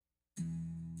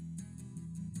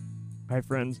Hi,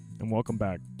 friends, and welcome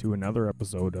back to another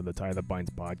episode of the Tie That Binds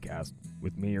podcast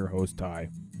with me, your host, Ty.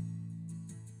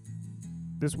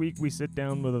 This week, we sit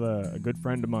down with a good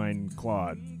friend of mine,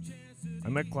 Claude. I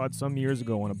met Claude some years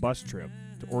ago on a bus trip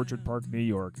to Orchard Park, New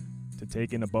York, to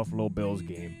take in a Buffalo Bills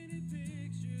game.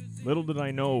 Little did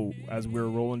I know, as we were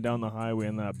rolling down the highway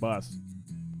in that bus,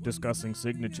 discussing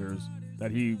signatures,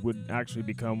 that he would actually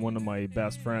become one of my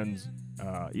best friends.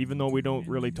 Even though we don't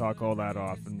really talk all that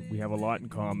often, we have a lot in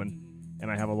common, and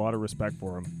I have a lot of respect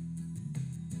for him.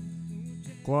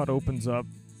 Claude opens up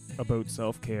about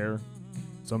self-care,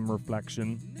 some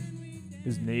reflection,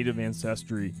 his native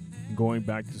ancestry, and going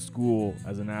back to school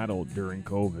as an adult during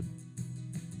COVID.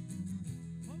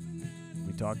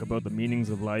 We talk about the meanings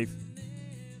of life,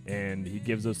 and he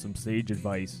gives us some sage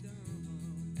advice.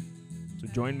 So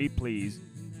join me, please,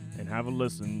 and have a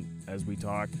listen as we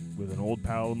talk with an old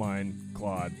pal of mine,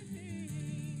 Claude.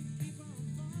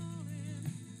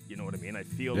 You know what I mean? I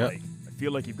feel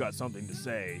like you've got something to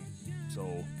say.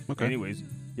 So, anyways,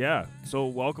 yeah. So,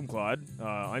 welcome, Claude.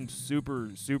 I'm super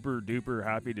duper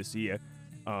happy to see you.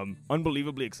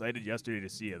 Unbelievably excited yesterday to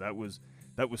see you. That was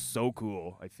so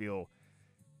cool. I feel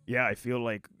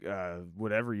like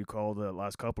whatever you call the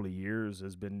last couple of years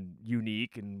has been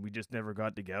unique, and we just never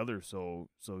got together. So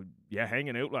yeah,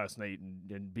 hanging out last night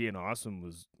and being awesome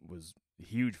was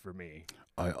huge for me.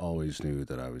 I always knew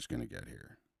that I was going to get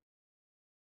here.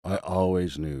 I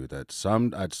always knew that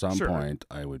at some point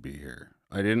I would be here.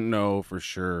 I didn't know for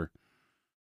sure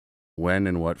when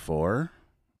and what for,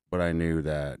 but I knew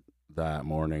that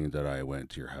morning that I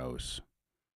went to your house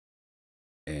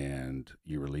and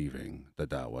you were leaving,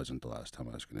 that wasn't the last time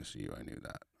I was going to see you. I knew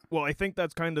that. Well, I think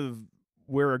that's kind of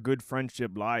where a good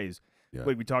friendship lies. Yeah.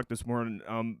 Like we talked this morning,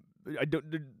 I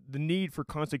don't the need for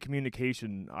constant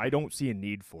communication. I don't see a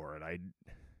need for it.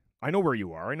 I know where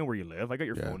you are. I know where you live. I got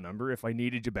your phone number. If I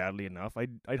needed you badly enough,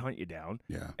 I'd hunt you down.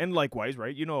 Yeah. And likewise,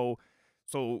 right? You know,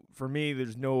 so for me,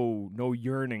 there's no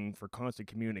yearning for constant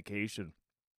communication.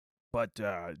 But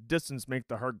distance makes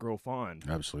the heart grow fond.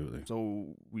 Absolutely.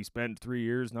 So we spent 3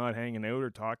 years not hanging out or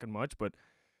talking much, but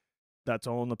that's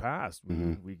all in the past.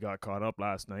 We got caught up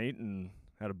last night and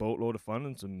had a boatload of fun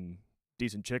and some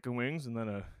decent chicken wings and then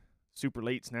a super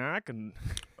late snack and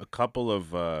a couple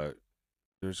of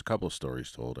there's a couple of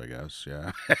stories told, I guess.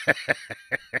 Yeah.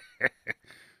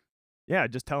 Yeah,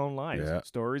 just telling lies. Yeah.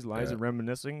 Stories, lies, and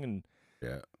reminiscing. And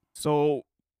so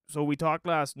we talked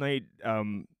last night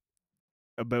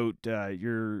about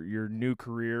your new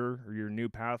career or your new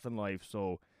path in life.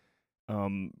 So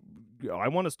I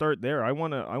want to start there. I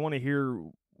want to hear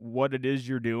what it is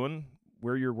you're doing,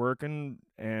 where you're working,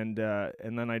 and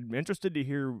then I'm interested to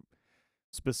hear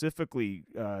specifically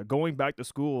going back to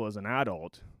school as an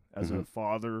adult, as a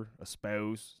father, a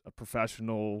spouse, a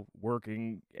professional,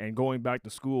 working, and going back to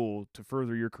school to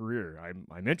further your career.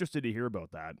 I'm interested to hear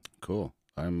about that. Cool.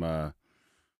 I'm going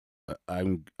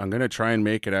to try and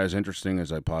make it as interesting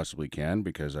as I possibly can,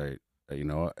 because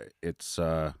it's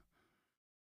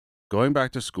going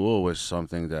back to school was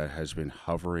something that has been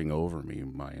hovering over me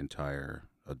my entire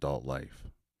adult life,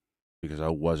 because I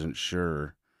wasn't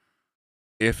sure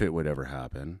if it would ever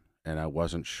happen, and I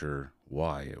wasn't sure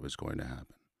why it was going to happen.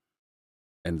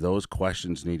 And those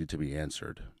questions needed to be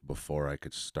answered before I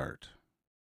could start.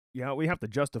 Yeah, we have to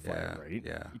justify it, right?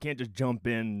 Yeah. You can't just jump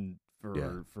in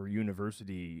for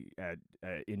university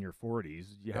in your 40s.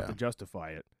 You have to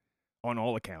justify it on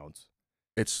all accounts.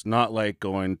 It's not like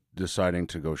deciding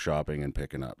to go shopping and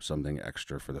picking up something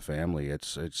extra for the family.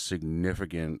 It's a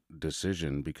significant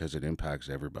decision because it impacts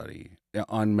everybody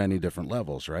on many different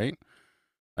levels, right?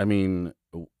 I mean,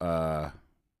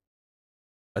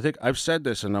 I think I've said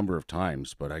this a number of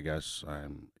times, but I guess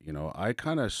I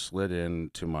kind of slid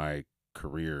into my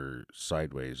career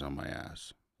sideways on my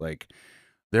ass. Like,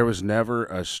 there was never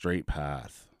a straight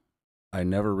path. I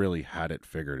never really had it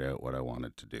figured out what I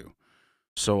wanted to do.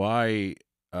 So I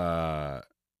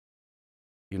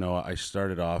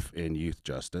started off in youth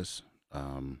justice.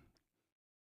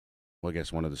 Well, I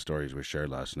guess one of the stories we shared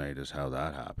last night is how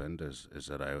that happened, is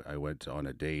that I went on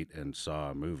a date and saw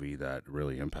a movie that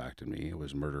really impacted me. It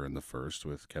was Murder in the First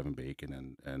with Kevin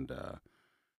Bacon and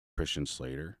Christian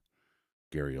Slater,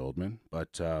 Gary Oldman.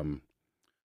 But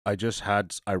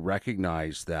I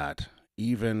recognized that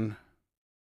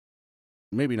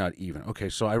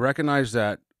I recognized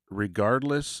that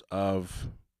regardless of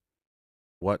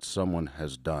what someone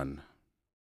has done,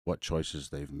 what choices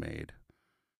they've made,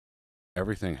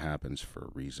 everything happens for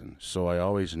a reason. So I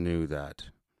always knew that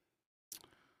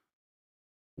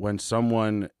when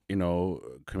someone,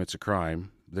 commits a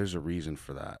crime, there's a reason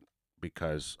for that,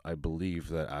 because I believe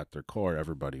that at their core,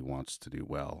 everybody wants to do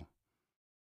well.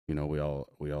 we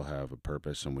all have a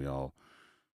purpose, and we all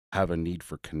have a need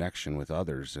for connection with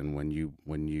others. And when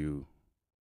you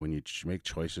make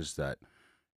choices that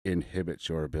inhibit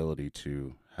your ability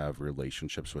to have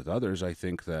relationships with others, I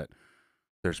think that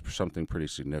there's something pretty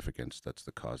significant that's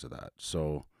the cause of that.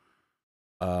 So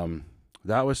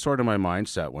that was sort of my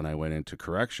mindset when I went into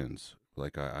corrections.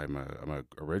 Like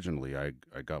originally I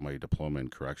got my diploma in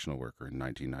correctional worker in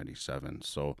 1997.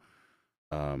 So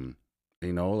um,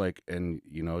 like, and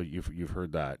you've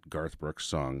heard that Garth Brooks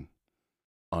song,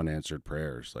 unanswered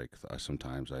prayers. Like,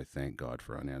 sometimes I thank God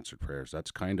for unanswered prayers. That's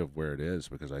kind of where it is,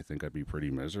 because I think I'd be pretty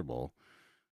miserable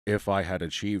if I had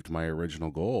achieved my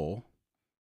original goal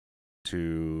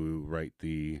to write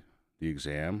the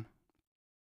exam,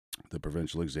 the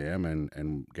provincial exam,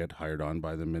 and get hired on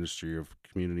by the Ministry of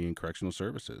Community and Correctional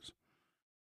Services.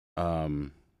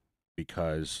 Um,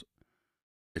 because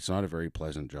it's not a very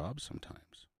pleasant job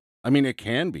sometimes. I mean, it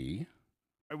can be.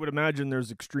 I would imagine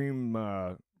there's extreme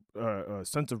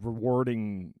sense of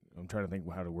rewarding. I'm trying to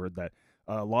think how to word that.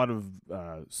 A lot of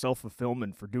self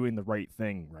fulfillment for doing the right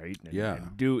thing, right? Yeah.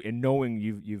 And knowing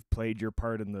you've played your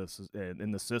part in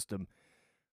the system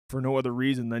for no other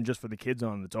reason than just for the kids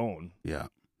on its own. Yeah.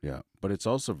 Yeah. But it's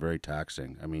also very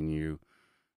taxing. I mean,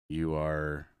 you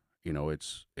are,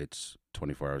 it's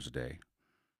 24 hours a day.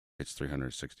 It's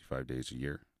 365 days a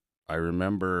year. I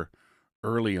remember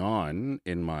early on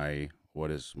in my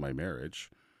marriage,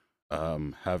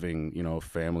 having,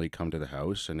 family come to the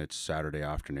house, and it's Saturday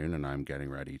afternoon, and I'm getting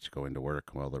ready to go into work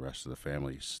while the rest of the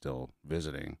family's still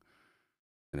visiting.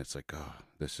 And it's like, oh,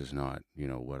 this is not,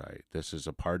 this is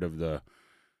a part of the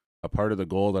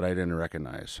goal that I didn't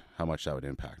recognize how much that would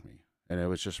impact me. And it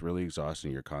was just really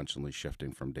exhausting. You're constantly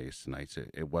shifting from days to nights.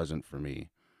 It wasn't for me,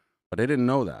 but I didn't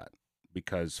know that,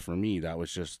 because for me, that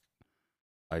was just,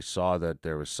 I saw that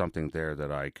there was something there that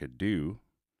I could do,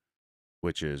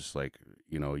 which is like,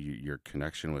 your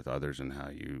connection with others and how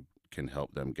you can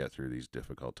help them get through these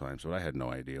difficult times. But I had no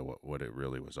idea what it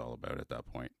really was all about at that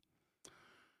point.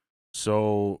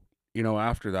 So,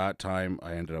 after that time,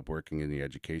 I ended up working in the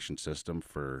education system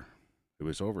for, it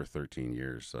was over 13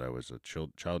 years that I was a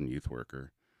child and youth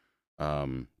worker.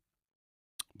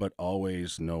 But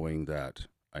always knowing that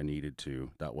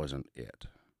that wasn't it.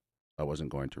 I wasn't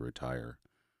going to retire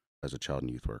as a child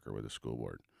and youth worker with a school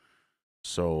board.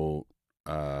 So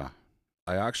I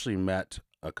actually met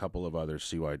a couple of other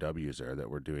CYWs there that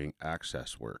were doing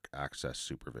access work, access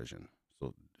supervision.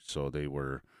 So they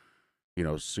were,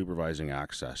 supervising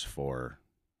access for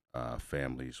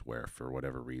families where, for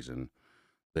whatever reason,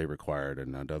 they required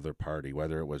another party,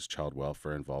 whether it was child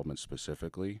welfare involvement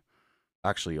specifically.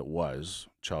 Actually, it was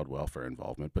child welfare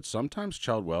involvement, but sometimes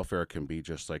child welfare can be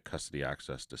just like custody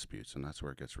access disputes, and that's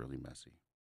where it gets really messy,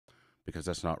 because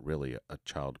that's not really a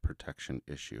child protection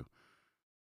issue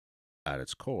at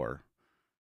its core.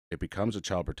 It becomes a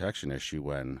child protection issue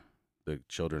when the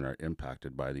children are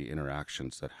impacted by the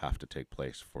interactions that have to take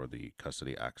place for the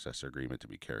custody access agreement to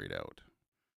be carried out.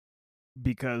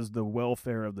 Because the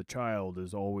welfare of the child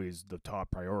is always the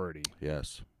top priority.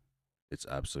 Yes, it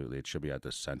should be at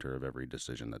the center of every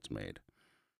decision that's made.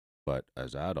 But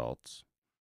as adults,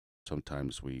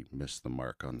 sometimes we miss the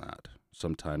mark on that.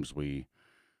 Sometimes we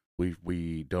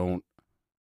don't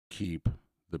keep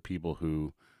the people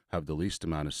who have the least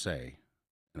amount of say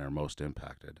and are most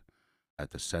impacted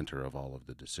at the center of all of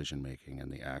the decision making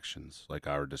and the actions, like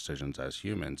our decisions as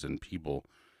humans and people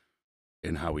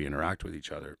in how we interact with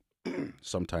each other.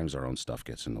 Sometimes our own stuff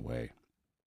gets in the way.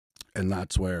 And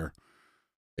that's where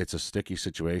it's a sticky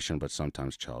situation, but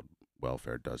sometimes child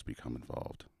welfare does become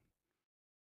involved.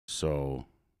 So,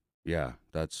 yeah,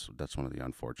 that's one of the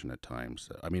unfortunate times.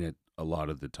 I mean, a lot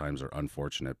of the times are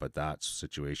unfortunate, but that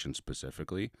situation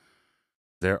specifically,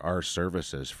 there are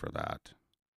services for that,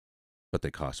 but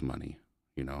they cost money.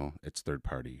 It's third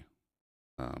party.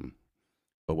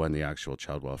 But when the actual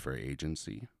child welfare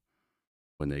agency,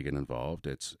 when they get involved,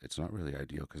 it's not really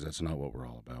ideal, because that's not what we're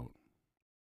all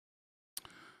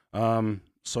about.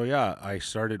 So yeah, I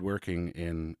started working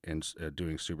in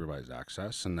doing supervised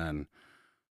access, and then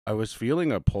I was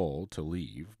feeling a pull to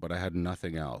leave, but I had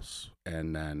nothing else.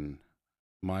 And then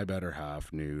my better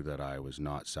half knew that I was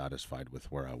not satisfied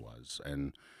with where I was,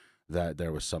 and that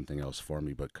there was something else for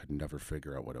me, but could never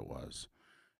figure out what it was.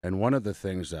 And one of the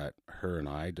things that her and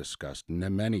I discussed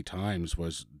many times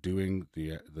was doing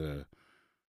the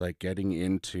like getting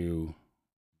into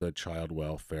the child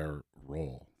welfare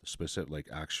role, specific, like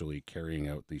actually carrying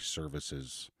out these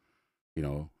services, you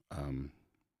know,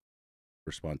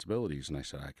 responsibilities. And I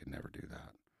said I could never do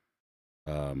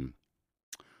that.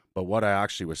 But what I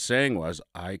actually was saying was,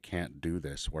 I can't do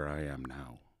this where I am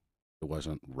now. it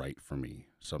wasn't right for me.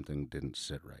 Something didn't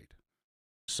sit right.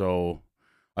 So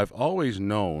I've always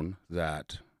known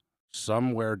that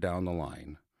somewhere down the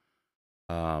line,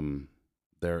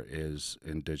 there is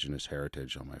indigenous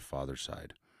heritage on my father's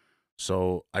side.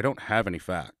 So I don't have any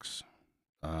facts.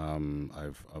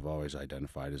 I've always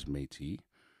identified as Métis.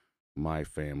 My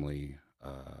family,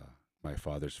 my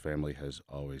father's family, has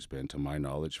always been, to my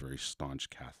knowledge, very staunch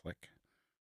Catholic,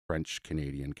 French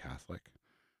Canadian Catholic.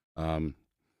 Um,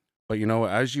 but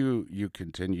as you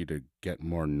continue to get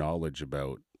more knowledge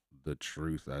about the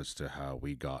truth as to how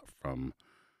we got from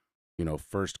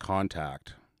first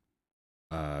contact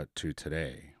to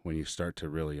today, when you start to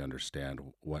really understand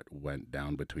what went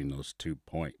down between those 2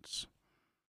 points,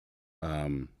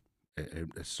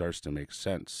 it starts to make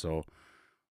sense. So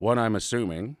what I'm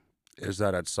assuming is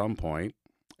that at some point,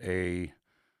 a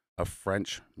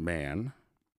French man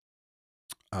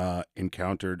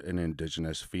encountered an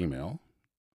indigenous female.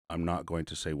 I'm not going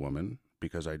to say woman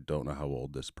because I don't know how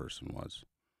old this person was.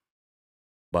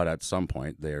 But at some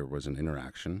point, there was an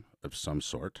interaction of some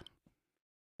sort.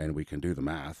 And we can do the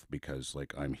math because,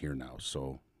 like, I'm here now.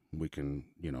 So we can,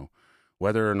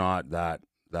 whether or not that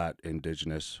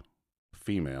indigenous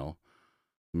female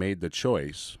made the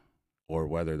choice, or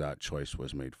whether that choice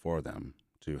was made for them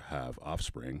to have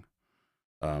offspring,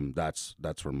 that's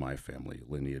where my family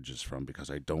lineage is from, because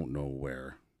I don't know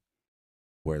where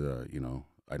the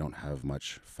I don't have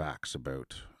much facts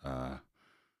about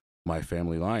my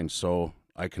family line. So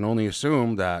I can only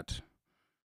assume that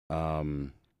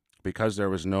because there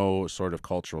was no sort of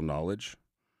cultural knowledge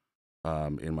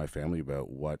in my family about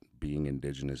what being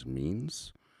indigenous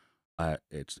means,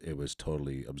 it was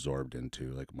totally absorbed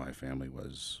into, like, my family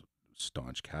was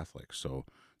staunch Catholic, so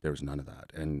there was none of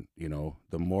that. And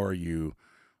the more you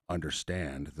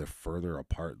understand, the further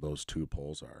apart those 2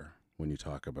 poles are when you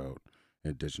talk about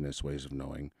indigenous ways of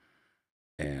knowing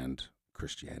and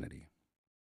Christianity.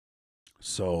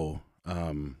 So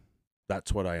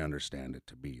that's what I understand it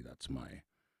to be. That's my.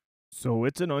 So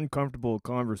it's an uncomfortable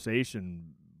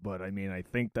conversation, but I mean, I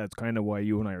think that's kind of why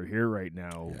you and I are here right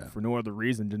now, Yeah. for no other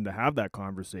reason than to have that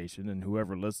conversation, and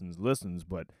whoever listens.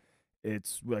 But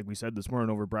it's like we said this morning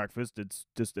over breakfast, it's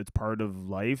part of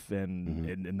life, and,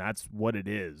 Mm-hmm. and that's what it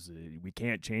is. We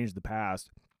can't change the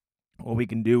past. All we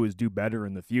can do is do better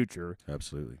in the future.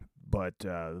 Absolutely. But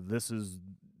this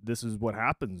is what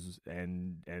happens,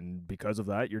 and because of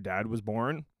that, your dad was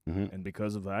born, Mm-hmm. and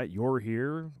because of that, you're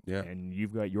here, Yeah. and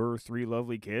you've got your 3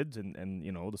 lovely kids, and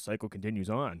the cycle continues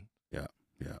on. Yeah.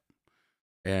 Yeah.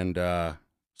 And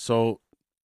so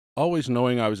always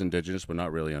knowing I was indigenous, but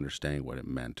not really understanding what it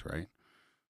meant, right?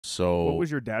 What So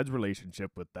was your dad's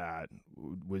relationship with that?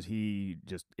 Was he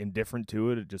just indifferent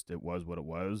to it? It was what it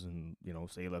was, and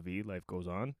say la vie, life goes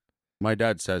on. my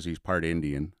dad says he's part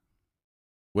Indian,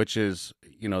 which is,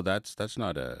 that's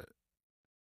not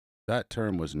that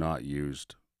term was not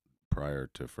used prior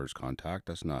to first contact.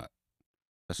 That's not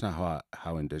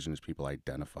how indigenous people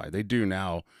identify. They do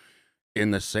now,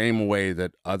 in the same way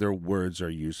that other words are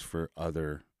used for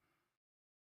other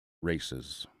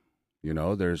races.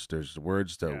 There's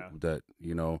words Yeah, that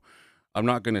I'm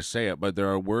not going to say it, but there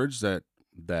are words that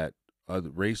other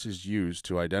races use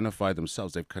to identify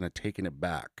themselves. They've kind of taken it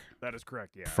back that is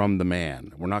correct. Yeah. from the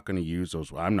man. We're not going to use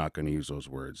those. I'm not going to use those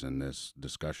words in this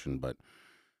discussion, but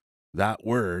that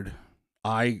word,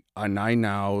 I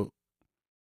now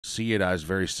see it as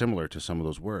very similar to some of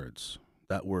those words.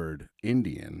 That word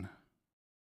Indian,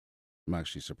 I'm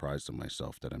actually surprised at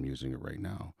myself that I'm using it right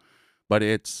now, but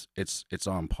it's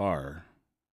on par.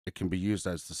 It can be used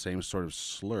as the same sort of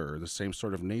slur, the same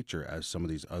sort of nature as some of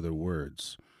these other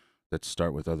words that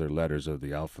start with other letters of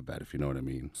the alphabet, if you know what I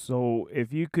mean. So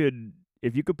if you could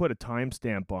put a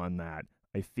timestamp on that,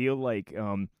 I feel like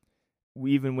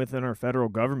even within our federal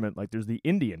government, like there's the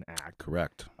Indian Act.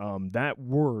 Correct. That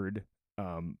word,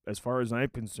 as far as I'm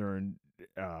concerned,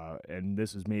 and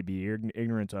this is maybe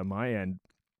ignorance on my end.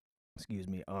 Excuse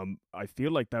me. I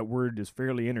feel like that word is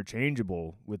fairly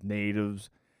interchangeable with natives,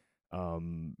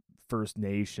 First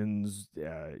Nations.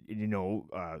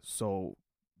 So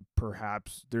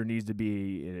perhaps there needs to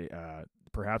be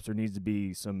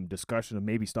some discussion of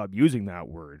maybe stop using that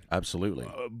word. Absolutely.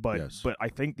 But Yes. but I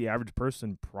think the average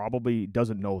person probably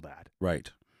doesn't know that.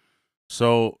 Right.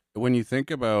 So when you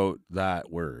think about that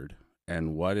word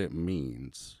and what it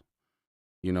means,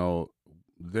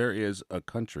 there is a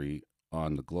country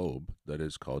on the globe that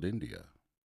is called India.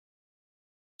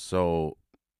 So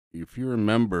if you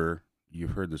remember,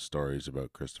 you've heard the stories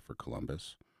about Christopher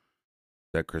Columbus,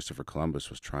 that Christopher Columbus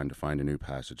was trying to find a new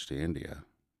passage to India,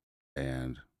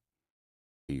 and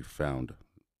he found,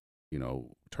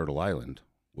 Turtle Island,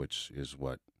 which is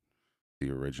what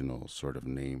the original sort of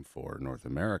name for North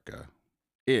America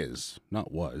is,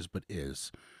 not was, but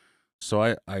is.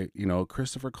 So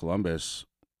Christopher Columbus,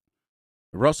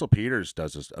 Russell Peters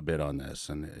does a bit on this,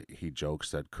 and he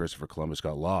jokes that Christopher Columbus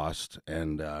got lost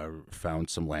and found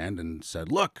some land and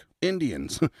said, "Look,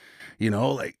 Indians," he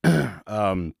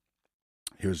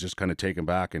was just kind of taken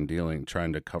back and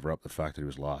trying to cover up the fact that he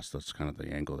was lost. That's kind of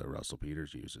the angle that Russell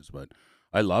Peters uses. But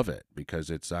I love it because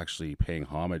it's actually paying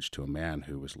homage to a man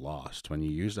who was lost. When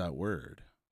you use that word,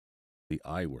 the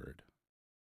I word,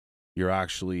 you're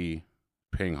actually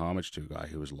paying homage to a guy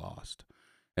who was lost.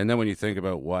 And then when you think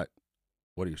about what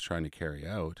he was trying to carry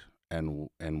out and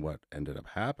what ended up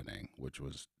happening, which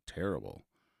was terrible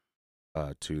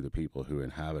to the people who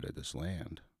inhabited this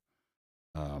land,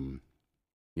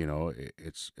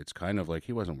 it's kind of like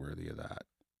he wasn't worthy of that.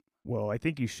 Well, I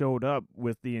think he showed up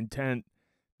with the intent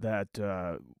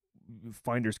that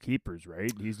finders keepers,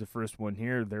 right? He's the first one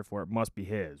here, therefore it must be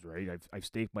his, right? I've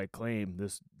staked my claim.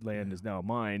 This land is now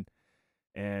mine,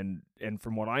 and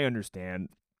from what I understand,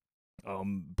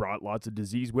 brought lots of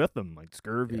disease with them, like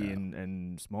scurvy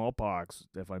and smallpox,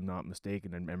 if I'm not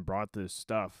mistaken, and brought this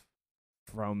stuff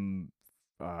from.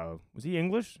 Was he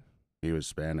English? He was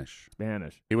Spanish.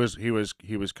 Spanish. He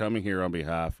was coming here on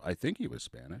behalf. I think he was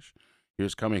Spanish. He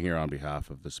was coming here on behalf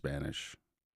of the Spanish.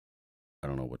 I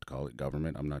don't know what to call it,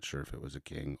 government. I'm not sure if it was a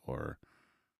king or,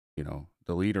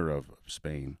 the leader of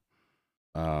Spain.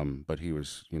 But he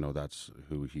was, that's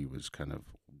who he was kind of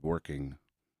working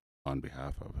on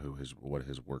behalf of. What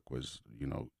his work was,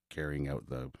 carrying out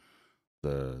the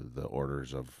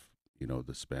orders of,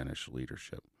 the Spanish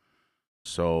leadership.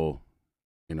 So,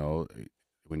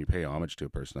 when you pay homage to a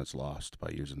person that's lost by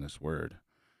using this word,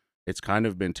 it's kind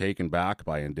of been taken back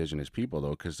by Indigenous people,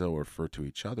 though, because they'll refer to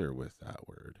each other with that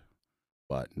word,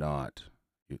 but not,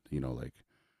 like,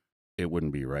 it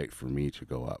wouldn't be right for me to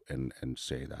go up and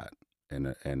say that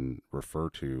and refer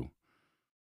to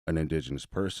an Indigenous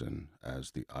person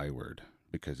as the I word,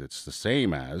 because it's the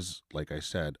same as, like I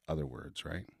said, other words,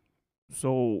 right?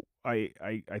 So I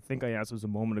think I asked this a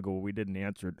moment ago. We didn't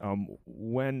answer it.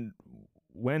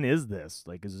 When is this?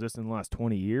 Like, is this in the last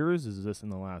 20 years? Is this in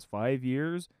the last 5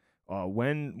 years?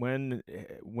 When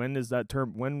is that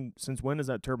term? Since when is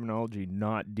that terminology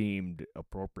not deemed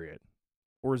appropriate,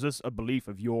 or is this a belief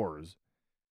of yours?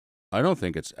 I don't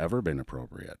think it's ever been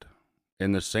appropriate.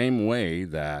 In the same way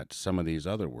that some of these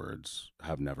other words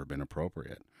have never been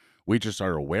appropriate. We just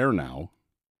are aware now,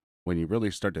 when you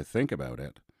really start to think about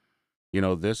it,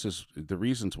 this is the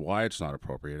reasons why it's not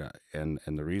appropriate, and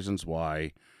the reasons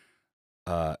why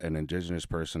an Indigenous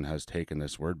person has taken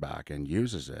this word back and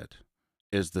uses it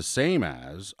is the same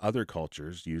as other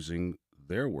cultures using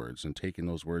their words and taking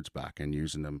those words back and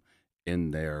using them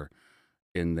in their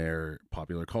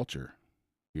popular culture.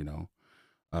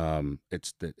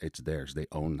 It's theirs. They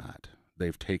own that.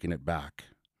 They've taken it back,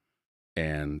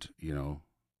 and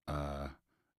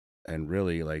and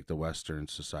really, like, the Western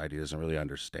society doesn't really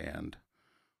understand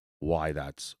why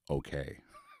that's okay.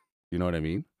 You know what I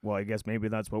mean? Well, I guess maybe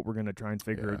that's what we're going to try and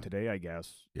figure out today, I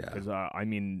guess. Yeah. Because,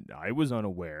 I was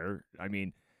unaware. I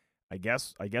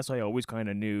guess I always kind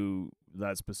of knew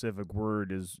that specific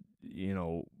word is,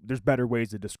 there's better ways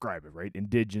to describe it, right?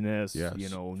 Indigenous, yes.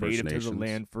 native to the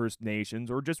land, First Nations,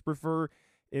 or just refer,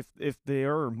 if they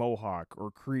are Mohawk or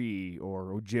Cree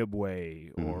or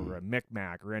Ojibwe or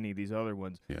Micmac or any of these other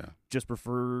ones, just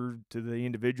refer to the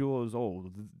individual as,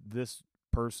 this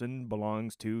person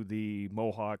belongs to the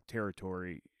Mohawk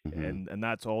territory, and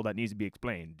that's all that needs to be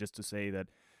explained. Just to say that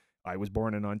I was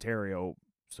born in Ontario,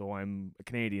 so I'm a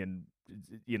Canadian.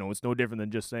 It's no different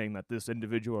than just saying that this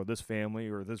individual or this family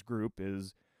or this group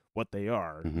is what they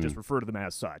are. Just refer to them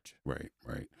as such. Right.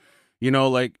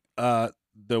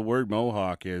 The word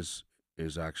Mohawk is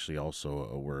actually also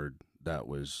a word that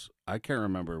was, I can't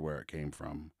remember where it came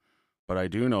from, but I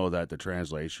do know that the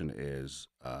translation is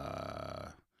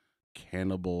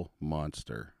cannibal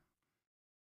monster.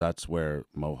 That's where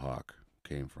Mohawk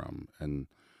came from, and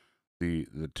the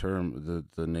term,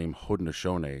 the name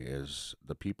Haudenosaunee is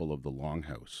the people of the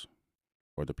Longhouse,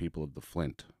 or the people of the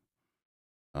Flint,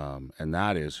 and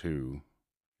that is who,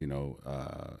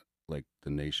 like the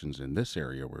nations in this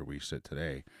area where we sit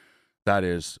today. That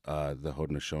is the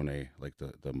Haudenosaunee, like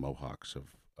the Mohawks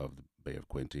of the Bay of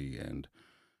Quinte,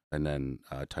 and then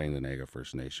Tyendinaga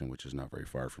First Nation, which is not very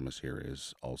far from us here,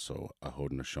 is also a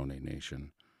Haudenosaunee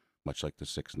nation, much like the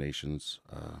Six Nations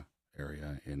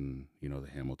area in, the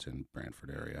Hamilton, Brantford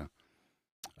area.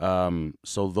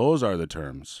 So those are the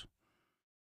terms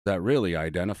that really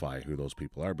identify who those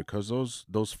people are, because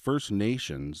those First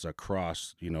Nations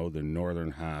across, the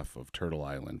northern half of Turtle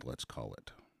Island, let's call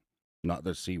it, not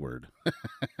the C word.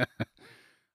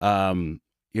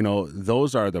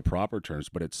 Those are the proper terms,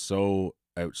 but it's so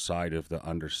outside of the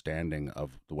understanding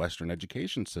of the Western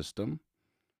education system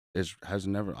has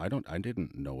never, I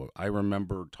didn't know. I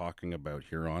remember talking about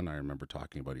Huron. I remember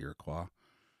talking about Iroquois.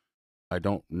 I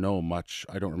don't know much.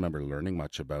 I don't remember learning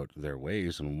much about their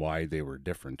ways and why they were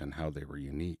different and how they were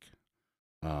unique.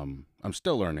 I'm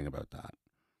still learning about that,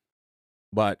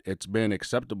 but it's been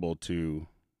acceptable to,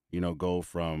 go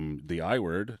from the I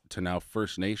word to now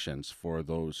First Nations for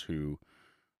those who,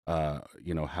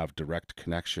 have direct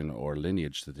connection or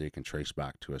lineage that they can trace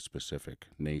back to a specific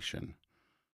nation.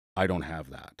 I don't have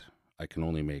that. I can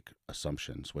only make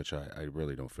assumptions, which I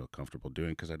really don't feel comfortable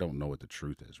doing because I don't know what the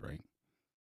truth is, right?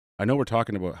 I know we're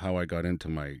talking about how I got into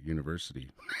my university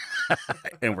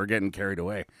and we're getting carried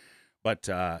away. But,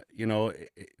 I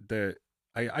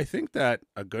think that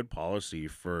a good policy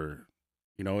for,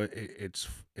 it's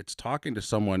talking to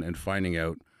someone and finding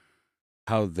out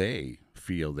how they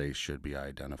feel they should be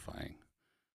identifying.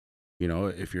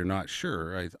 If you're not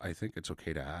sure, I think it's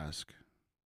okay to ask.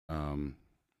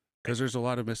 Because there's a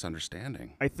lot of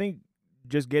misunderstanding. I think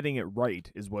just getting it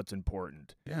right is what's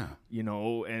important. Yeah.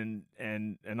 And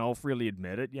I'll freely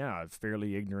admit it. Yeah, I'm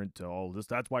fairly ignorant to all this.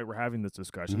 That's why we're having this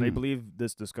discussion. I believe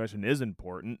this discussion is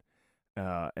important.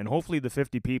 And hopefully the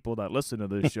 50 people that listen to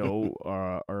this show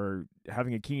are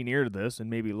having a keen ear to this and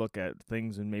maybe look at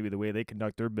things and maybe the way they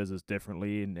conduct their business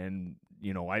differently. And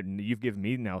you've given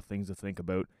me now things to think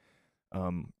about.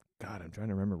 God, I'm trying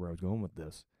to remember where I was going with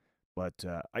this. But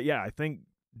I think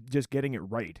just getting it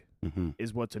right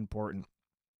is what's important.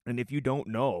 And if you don't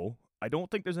know, I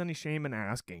don't think there's any shame in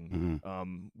asking.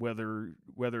 Whether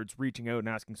it's reaching out and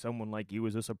asking someone like you,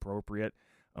 is this appropriate?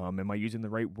 Am I using the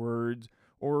right words?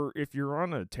 Or if you're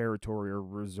on a territory or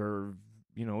reserve,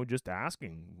 just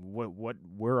asking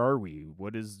where are we?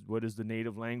 What is the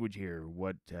native language here?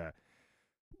 What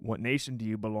nation do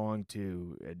you belong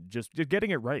to? Just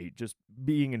getting it right, just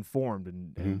being informed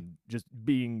and just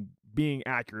being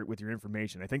accurate with your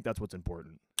information. I think that's what's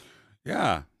important.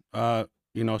 Yeah.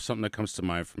 Something that comes to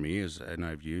mind for me is, and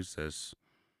I've used this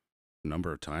a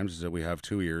number of times, is that we have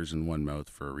 2 ears and 1 mouth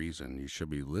for a reason. You should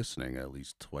be listening at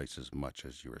least twice as much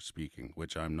as you are speaking,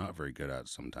 which I'm not very good at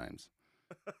sometimes.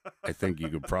 I think you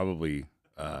can probably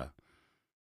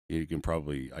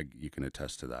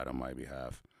attest to that on my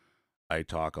behalf. I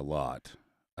talk a lot,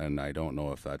 and I don't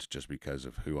know if that's just because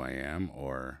of who I am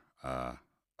or I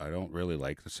don't really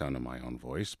like the sound of my own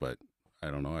voice, but I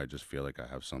don't know. I just feel like I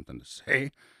have something to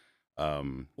say.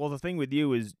 Well, the thing with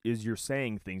you is you're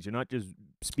saying things. You're not just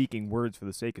speaking words for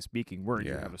the sake of speaking words.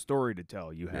 Yeah. You have a story to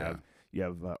tell. You have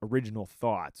original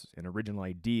thoughts and original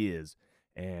ideas,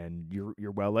 and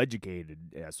you're well educated.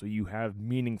 So you have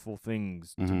meaningful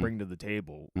things to bring to the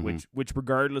table. Which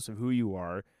regardless of who you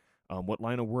are, what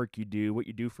line of work you do, what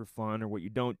you do for fun, or what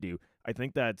you don't do, I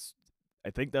think that's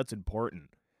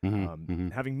important.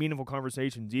 Having meaningful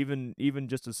conversations, even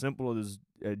just as simple as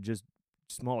just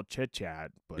small chit chat,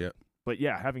 but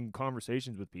yeah, having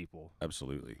conversations with people.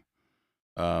 Absolutely.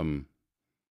 So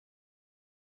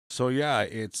yeah,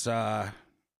 it's I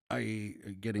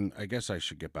guess I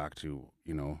should get back to,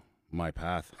 my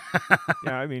path.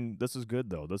 Yeah, I mean, this is good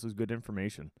though. This is good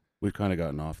information. We've kind of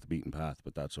gotten off the beaten path,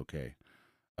 but that's okay.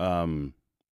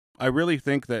 I really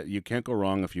think that you can't go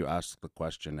wrong if you ask the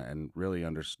question and really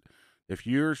understand. If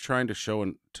you're trying to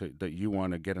show that you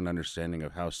want to get an understanding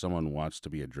of how someone wants to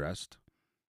be addressed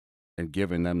and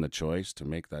giving them the choice to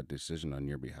make that decision on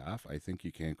your behalf, I think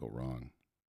you can't go wrong.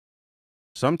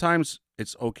 Sometimes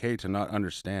it's okay to not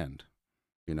understand,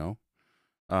 Yeah,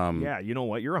 you know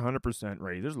what? You're 100%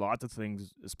 right. There's lots of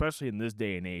things, especially in this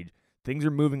day and age. Things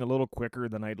are moving a little quicker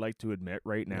than I'd like to admit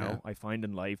right now. Yeah. I find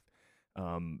in life,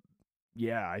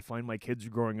 I find my kids are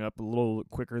growing up a little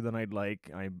quicker than I'd like.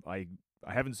 I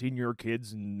haven't seen your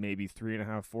kids in maybe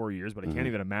 3.5, 4 years, but I can't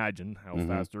even imagine how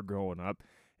fast they're growing up.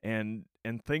 And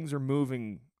things are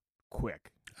moving quick,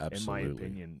 Absolutely. in my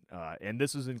opinion. And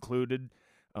this has included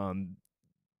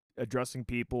addressing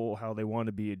people how they want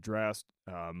to be addressed.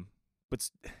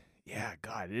 Yeah,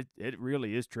 God, it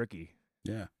really is tricky.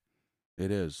 Yeah, it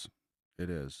is.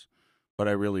 It is. But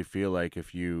I really feel like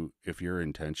if your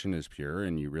intention is pure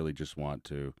and you really just want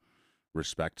to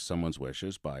respect someone's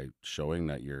wishes by showing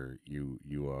that you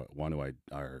want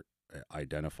to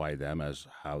identify them as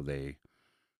how they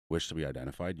wish to be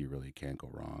identified, you really can't go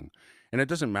wrong. And it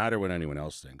doesn't matter what anyone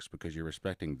else thinks because you're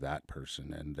respecting that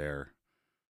person and their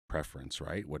preference,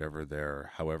 right?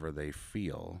 However they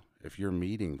feel. If you're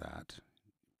meeting that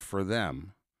for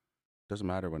them, it doesn't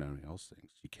matter what anyone else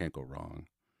thinks. You can't go wrong.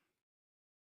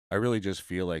 I really just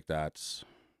feel like that's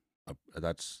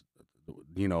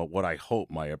what I hope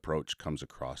my approach comes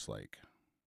across like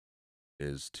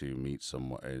is to meet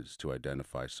someone, is to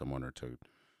identify someone, or to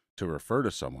refer to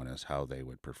someone as how they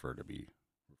would prefer to be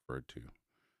referred to.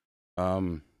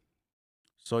 Um,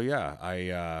 so yeah,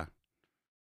 I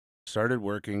started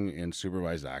working in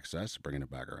supervised access, bringing it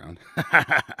back around.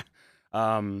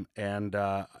 And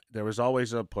there was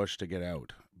always a push to get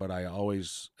out, but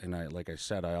like I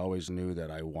said, I always knew that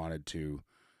I wanted to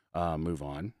move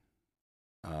on.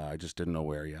 I just didn't know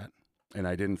where yet, and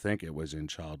I didn't think it was in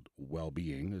child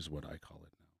well-being, is what I call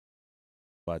it now.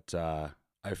 But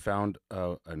I found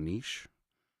a niche.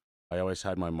 I always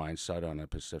had my mind set on a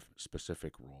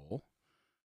specific role,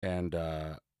 and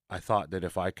I thought that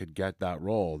if I could get that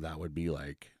role, that would be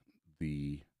like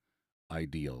the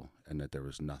ideal, and that there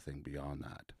was nothing beyond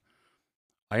that.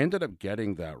 I ended up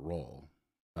getting that role.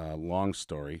 Long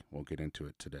story, won't get into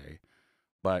it today,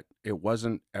 but it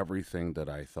wasn't everything that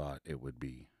I thought it would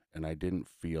be, and I didn't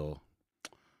feel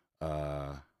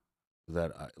that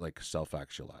I like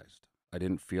self-actualized. I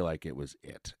didn't feel like it was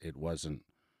it. It wasn't.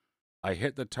 I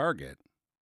hit the target,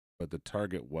 but the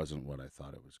target wasn't what I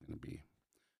thought it was going to be.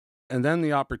 And then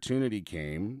the opportunity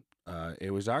came.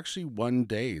 It was actually one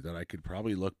day that I could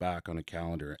probably look back on a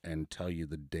calendar and tell you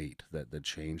the date that the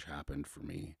change happened for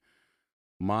me.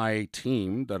 My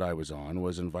team that I was on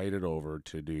was invited over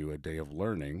to do a day of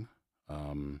learning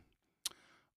on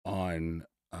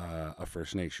a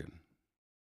First Nation.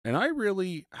 And I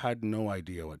really had no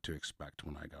idea what to expect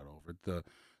when I got over.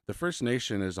 The First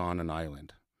Nation is on an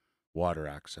island, water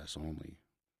access only.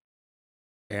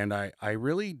 And I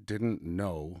really didn't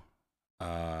know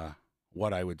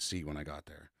what I would see when I got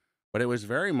there. But it was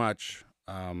very much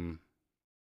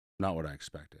not what I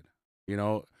expected. You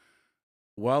know,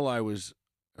 while I was,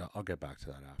 I'll get back to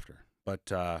that after.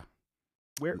 But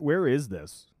Where is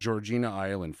this? Georgina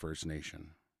Island First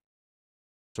Nation.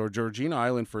 So Georgina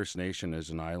Island First Nation is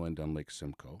an island on Lake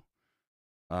Simcoe.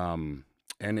 And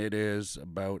it is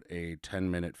about a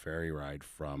 10-minute ferry ride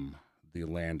from the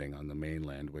landing on the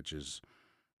mainland, which is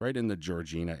right in the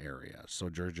Georgina area. So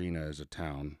Georgina is a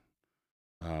town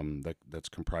that's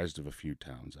comprised of a few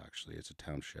towns, actually. It's a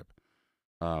township.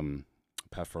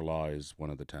 Pefferlaw is one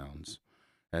of the towns.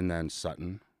 And then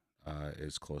Sutton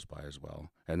is close by as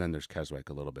well. And then there's Keswick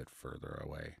a little bit further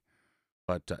away.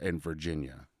 But in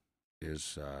Virginia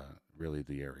is really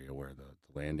the area where the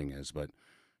landing is. But,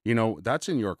 that's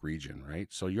in York Region, right?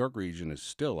 So York Region is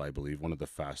still, I believe, one of the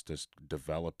fastest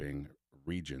developing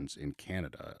regions in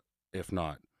Canada, if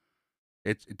not.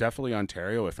 It's definitely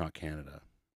Ontario, if not Canada.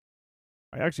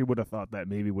 I actually would have thought that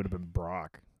maybe would have been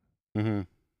Brock. Mm-hmm.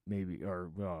 Maybe, or,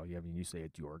 well, yeah, I mean, you say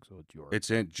it's York, so it's York.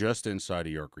 It's just inside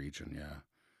of York Region, yeah.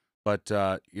 But,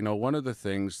 one of the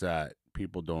things that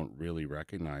people don't really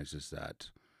recognize is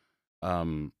that,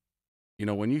 when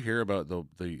you hear about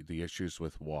the issues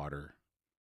with water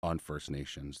on First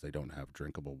Nations, they don't have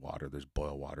drinkable water. There's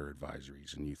boil water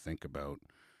advisories. And you think about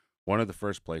one of the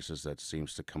first places that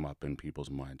seems to come up in people's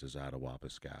minds is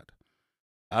Attawapiskat.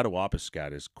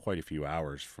 Attawapiskat is quite a few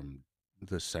hours from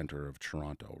the center of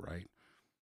Toronto, right?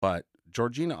 But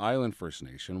Georgina Island First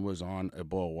Nation was on a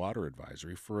boil water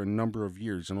advisory for a number of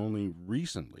years and only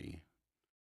recently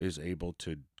is able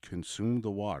to consume the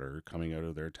water coming out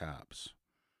of their taps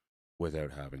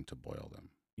without having to boil them.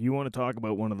 You want to talk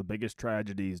about one of the biggest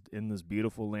tragedies in this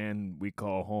beautiful land we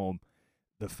call home.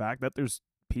 The fact that there's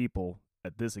people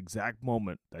at this exact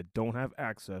moment that don't have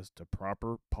access to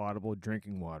proper potable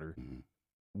drinking water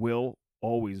will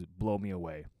always blow me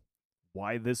away.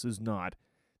 Why this is not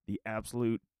the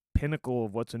absolute pinnacle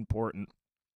of what's important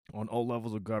on all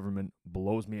levels of government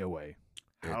blows me away.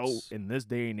 How in this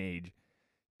day and age,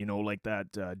 like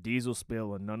that diesel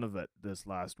spill and none of it this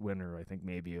last winter, I think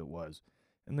maybe it was.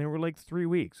 And they were like 3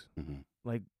 weeks.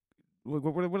 Like,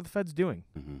 what are the feds doing?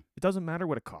 It doesn't matter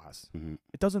what it costs.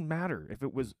 It doesn't matter if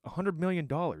it was $100 million.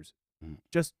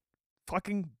 Just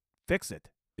fucking fix it.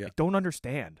 Yeah. I don't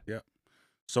understand. Yeah.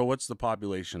 So what's the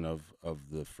population of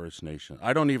the First Nation?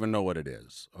 I don't even know what it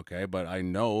is, okay? But I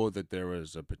know that there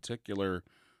was a particular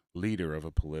leader of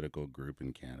a political group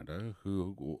in Canada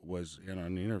who was in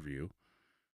an interview,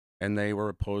 and they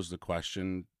were posed the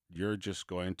question, you're just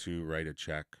going to write a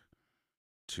check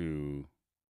to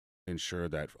ensure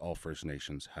that all First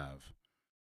Nations have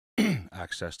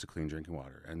access to clean drinking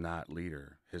water. And that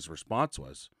leader, his response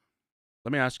was,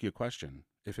 let me ask you a question.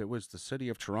 If it was the city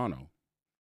of Toronto,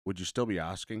 would you still be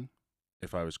asking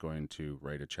if I was going to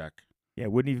write a check? Yeah,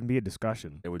 it wouldn't even be a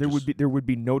discussion. There would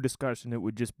be no discussion. It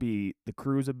would just be the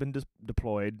crews have been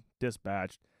deployed,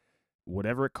 dispatched,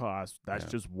 whatever it costs. That's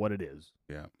just what it is.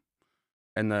 Yeah.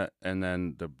 And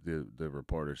then the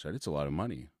reporter said, it's a lot of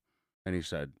money. And he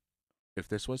said, if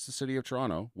this was the city of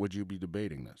Toronto, would you be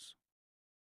debating this?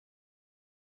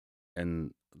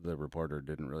 And the reporter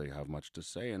didn't really have much to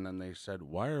say. And then they said,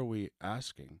 why are we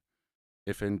asking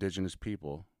if Indigenous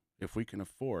people, if we can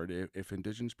afford, if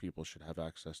Indigenous people should have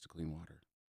access to clean water?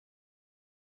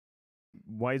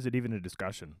 Why is it even a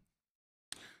discussion?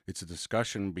 It's a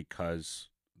discussion because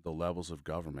the levels of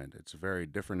government, it's very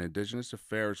different. Indigenous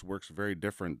affairs works very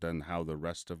different than how the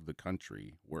rest of the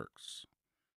country works.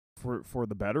 For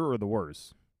the better or the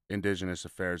worse? Indigenous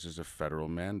affairs is a federal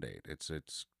mandate. It's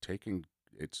taking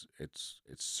it's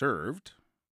served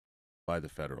by the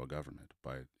federal government.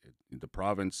 The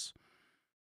province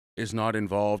is not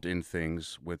involved in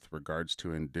things with regards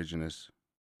to Indigenous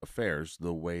affairs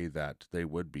the way that they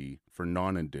would be for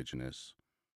non-Indigenous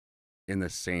in the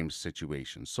same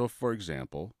situation. So, for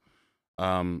example,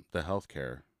 the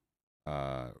healthcare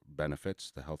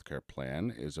benefits, the healthcare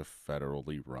plan is a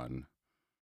federally run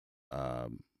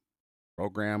um,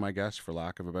 program, I guess, for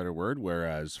lack of a better word.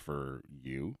 Whereas for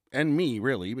you and me,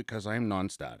 really, because I'm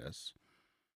non-status,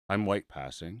 I'm white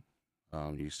passing.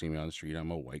 You see me on the street,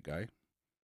 I'm a white guy,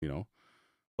 you know.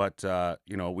 But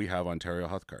we have Ontario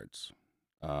health cards.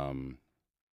 Um,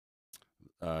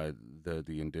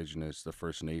 the Indigenous, the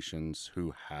First Nations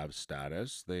who have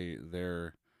status,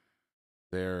 their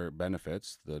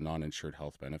benefits, the non-insured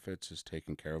health benefits, is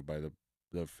taken care of by the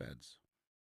feds.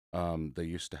 They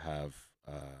used to have,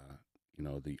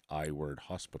 the I-word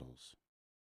hospitals,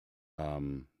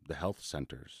 the health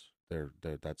centers.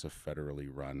 That's a federally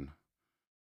run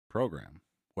program.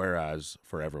 Whereas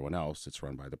for everyone else, it's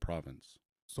run by the province.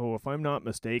 So if I'm not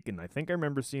mistaken, I think I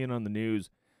remember seeing on the news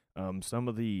some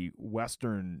of the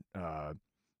Western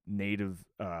native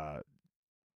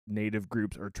native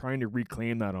groups are trying to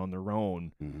reclaim that on their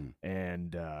own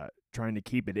and trying to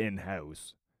keep it in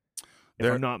house.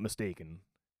 If I'm not mistaken,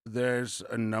 there's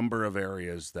a number of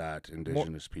areas that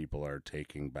Indigenous people are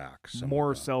taking back.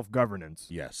 More self-governance.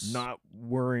 Yes. Not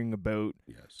worrying about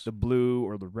the blue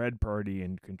or the red party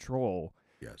in control.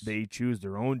 Yes. They choose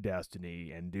their own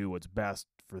destiny and do what's best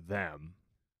for them,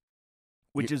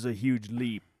 which is a huge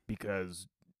leap because,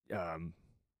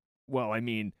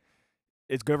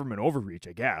 it's government overreach,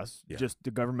 I guess. Yeah. Just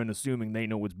the government assuming they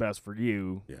know what's best for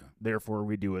you. Yeah. Therefore,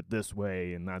 we do it this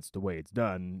way, and that's the way it's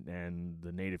done. And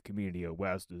the Native community out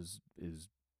west is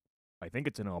I think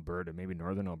it's in Alberta, maybe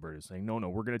northern Alberta, saying, no,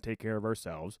 we're going to take care of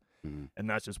ourselves, and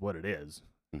that's just what it is.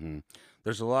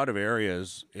 There's a lot of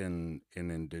areas in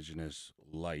Indigenous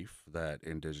life that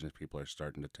Indigenous people are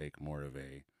starting to take more of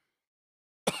a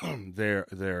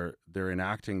they're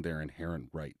enacting their inherent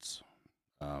rights.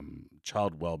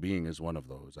 Child well-being is one of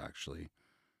those, actually.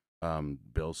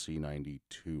 Bill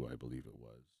C-92, I believe it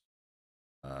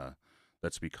was.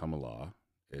 That's become a law.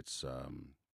 It's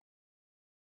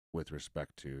with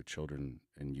respect to children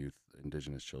and youth,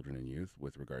 Indigenous children and youth,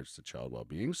 with regards to child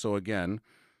well-being. So again,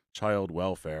 child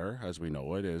welfare, as we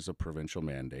know it, is a provincial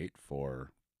mandate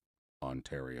for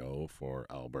Ontario, for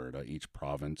Alberta. Each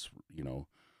province,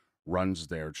 runs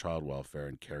their child welfare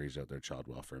and carries out their child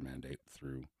welfare mandate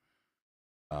through.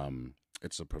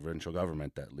 It's the provincial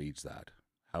government that leads that.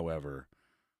 However,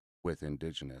 with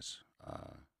Indigenous,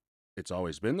 it's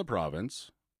always been the province,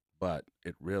 but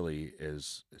it really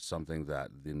is something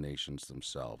that the nations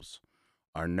themselves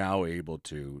are now able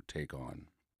to take on.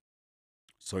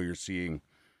 So you're seeing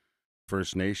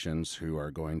First Nations who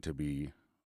are going to be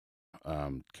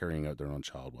carrying out their own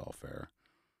child welfare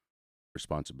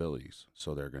responsibilities.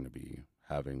 So they're going to be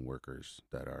having workers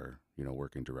that are,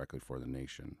 working directly for the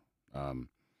nation.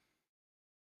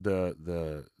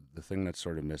 The thing that's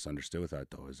sort of misunderstood with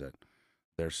that, though, is that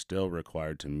they're still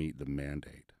required to meet the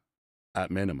mandate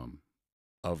at minimum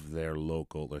of their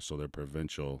local, so their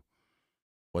provincial,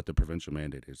 what the provincial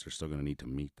mandate is. They're still going to need to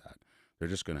meet that. They're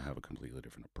just going to have a completely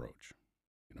different approach,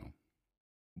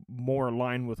 more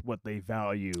aligned with what they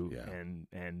value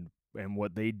and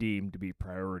what they deem to be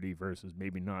priority versus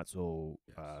maybe not so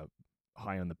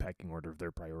high on the pecking order of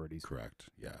their priorities. Correct.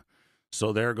 Yeah.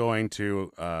 So they're going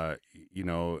to,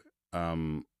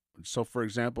 so for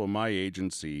example, my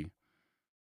agency,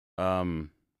 when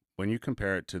you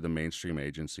compare it to the mainstream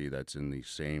agency that's in the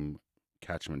same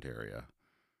catchment area,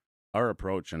 our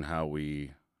approach and how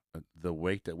we, the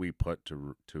weight that we put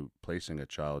to placing a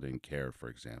child in care, for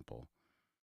example,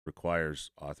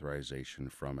 requires authorization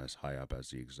from as high up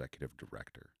as the executive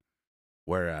director.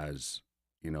 Whereas,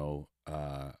 in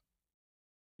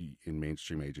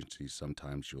mainstream agencies,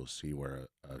 sometimes you'll see where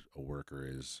a worker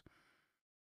is,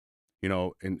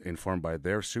 informed by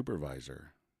their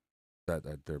supervisor that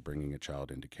they're bringing a child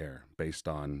into care based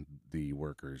on the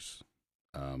worker's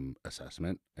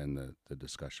assessment and the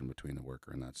discussion between the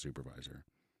worker and that supervisor.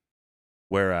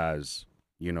 Whereas,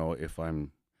 if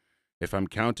I'm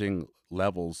counting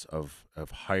levels of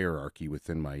hierarchy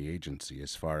within my agency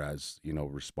as far as,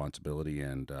 responsibility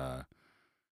and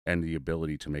the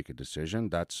ability to make a decision,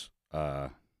 that's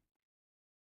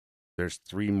there's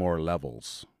 3 more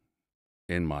levels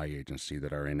in my agency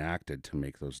that are enacted to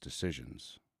make those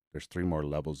decisions. There's 3 more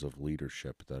levels of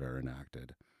leadership that are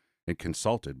enacted and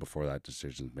consulted before that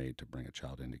decision is made to bring a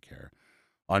child into care.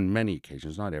 On many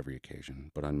occasions, not every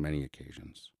occasion, but on many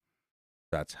occasions,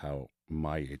 that's how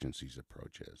my agency's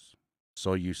approach is.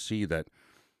 So you see that,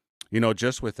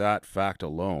 just with that fact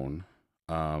alone,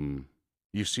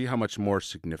 you see how much more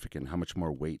significant, how much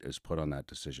more weight is put on that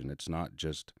decision. It's not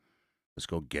just, let's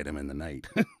go get him in the night.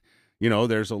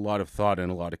 There's a lot of thought and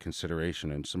a lot of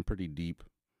consideration and some pretty deep,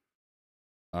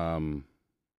 um,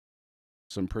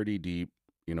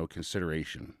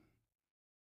 consideration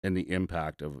and the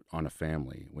impact on a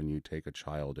family when you take a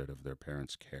child out of their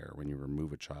parents' care, when you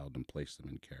remove a child and place them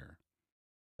in care.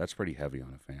 That's pretty heavy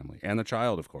on a family and the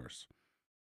child, of course.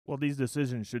 Well, these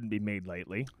decisions shouldn't be made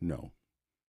lightly. No.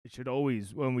 It should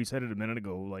always, when we said it a minute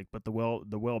ago, like, but the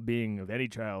well-being of any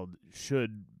child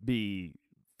should be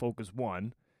focus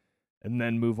one, and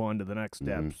then move on to the next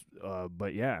steps.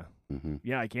 But yeah,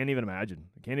 I can't even imagine.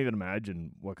 I can't even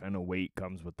imagine what kind of weight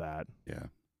comes with that. Yeah.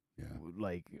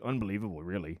 Like, unbelievable,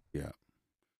 really. Yeah.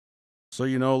 So,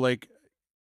 like,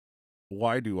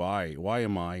 why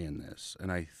am I in this?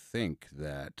 And I think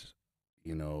that,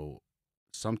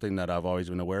 something that I've always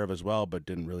been aware of as well, but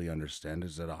didn't really understand,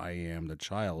 is that I am the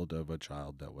child of a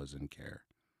child that was in care.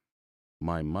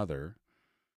 My mother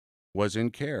was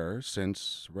in care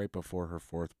since right before her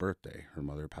 4th birthday. Her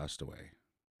mother passed away.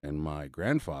 And my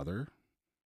grandfather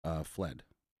fled.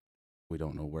 We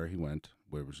don't know where he went.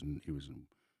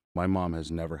 My mom has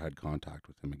never had contact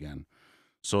with him again.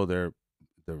 So there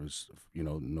was,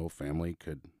 no family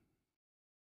could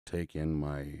take in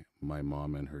my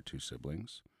mom and her 2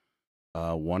 siblings.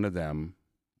 One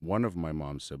of my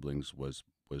mom's siblings was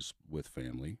with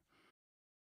family.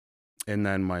 And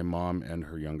then my mom and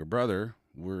her younger brother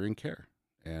were in care.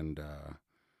 And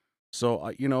so,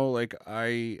 like,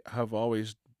 I have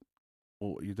always,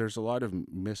 there's a lot of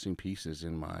missing pieces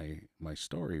in my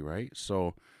story, right?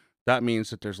 So that means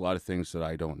that there's a lot of things that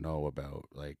I don't know about,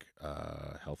 like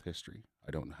health history.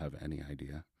 I don't have any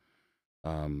idea.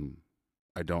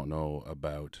 I don't know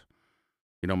about,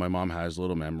 my mom has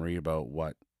little memory about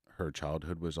what her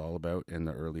childhood was all about in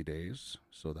the early days.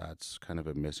 So that's kind of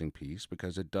a missing piece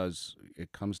because it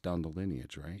comes down the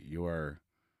lineage, right? You are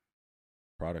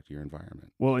product of your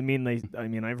environment. Well,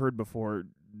 I've heard before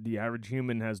the average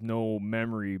human has no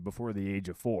memory before the age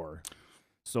of 4.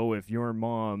 So if your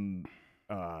mom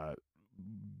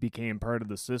became part of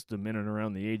the system in and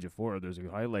around the age of 4, there's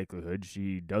a high likelihood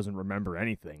she doesn't remember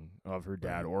anything of her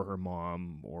dad or her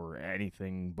mom or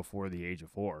anything before the age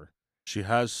of 4. She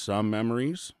has some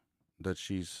memories that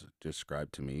she's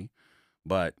described to me,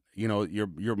 but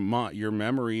your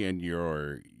memory and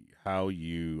your how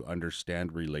you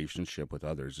understand relationship with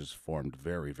others is formed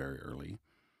very, very early.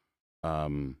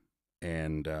 And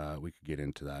we could get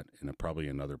into that in probably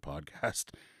another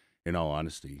podcast, in all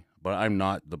honesty. But I'm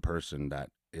not the person that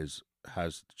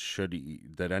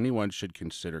that anyone should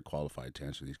consider qualified to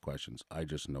answer these questions. I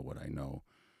just know what I know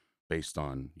based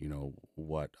on,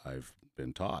 what I've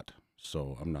been taught.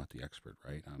 So I'm not the expert,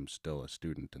 right? I'm still a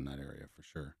student in that area for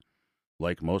sure.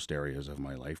 Like most areas of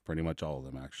my life, pretty much all of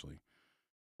them actually.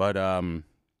 But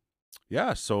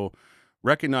yeah, so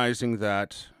recognizing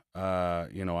that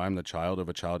I'm the child of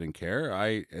a child in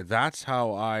care, that's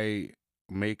how I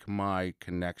make my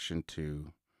connection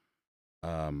to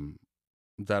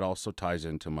that also ties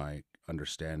into my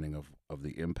understanding of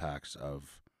the impacts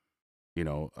of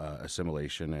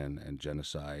assimilation and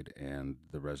genocide and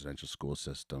the residential school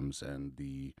systems and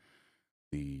the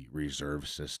reserve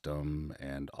system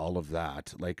and all of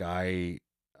that. Like I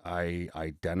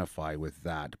identify with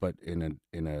that, but in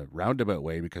a roundabout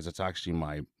way, because it's actually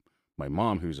my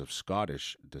mom, who's of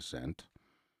Scottish descent,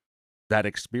 that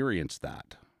experienced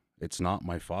that. It's not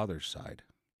my father's side.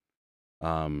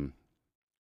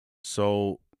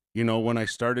 So when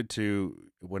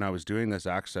I was doing this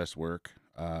access work,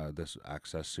 this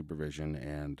access supervision,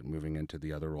 and moving into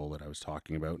the other role that I was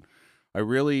talking about, I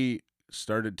really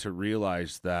started to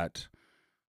realize that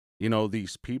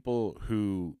these people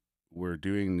who were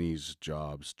doing these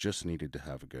jobs just needed to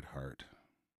have a good heart.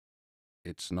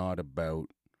 It's not about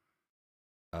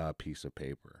a piece of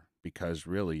paper, because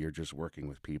really you're just working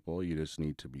with people. You just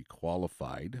need to be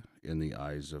qualified in the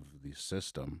eyes of the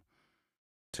system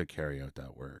to carry out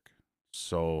that work.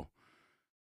 So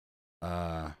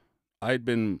I'd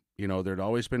been, there'd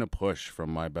always been a push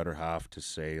from my better half to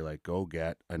say, like, go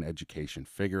get an education,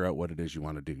 figure out what it is you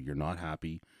want to do. You're not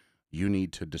happy. You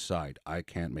need to decide. I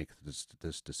can't make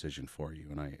this decision for you.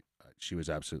 And she was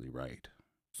absolutely right.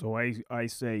 So I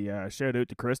say shout out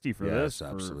to Christy for this,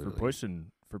 Yes, absolutely.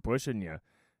 for pushing you.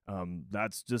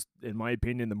 That's just, in my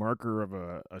opinion, the marker of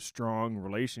a strong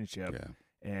relationship. Yeah.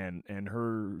 And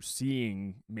her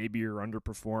seeing maybe you're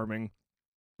underperforming,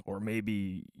 or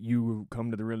maybe you come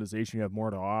to the realization you have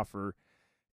more to offer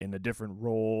in a different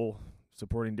role,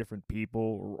 supporting different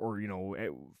people, or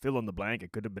fill in the blank.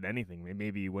 It could have been anything.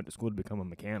 Maybe you went to school to become a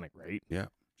mechanic, right? Yeah.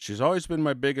 She's always been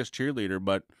my biggest cheerleader,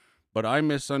 but I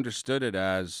misunderstood it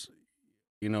as,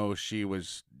 it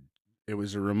was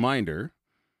a reminder.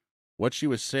 What she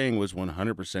was saying was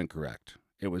 100% correct.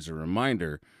 It was a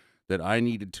reminder that I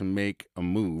needed to make a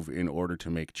move in order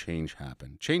to make change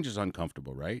happen. Change is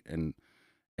uncomfortable, right? And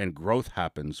growth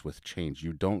happens with change.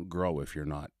 You don't grow if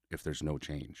there's no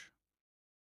change.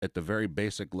 At the very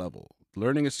basic level,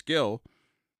 learning a skill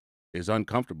is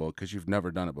uncomfortable because you've never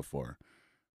done it before,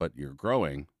 but you're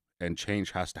growing and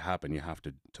change has to happen. You have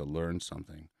to learn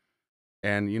something.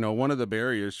 And, one of the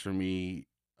barriers for me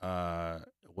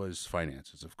was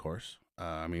finances, of course.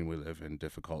 We live in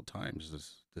difficult times.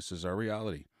 This is our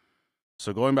reality.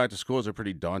 So going back to school is a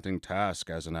pretty daunting task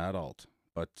as an adult.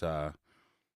 But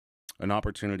an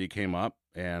opportunity came up,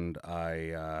 and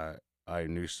I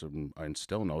knew and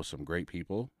still know some great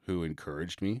people who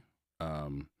encouraged me,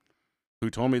 who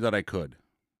told me that I could.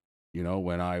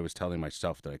 When I was telling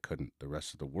myself that I couldn't, the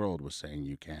rest of the world was saying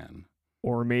you can.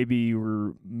 Or maybe you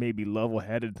were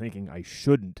level-headed, thinking I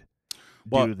shouldn't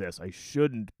Well, do this. I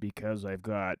shouldn't, because I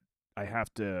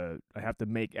have to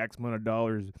make X amount of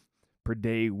dollars per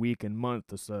day, week, and month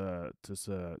to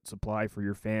supply for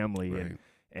your family, right.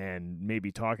 and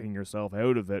maybe talking yourself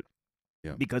out of it,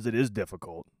 Yeah. because it is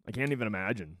difficult. I can't even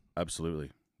imagine.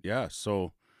 Absolutely. Yeah.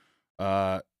 So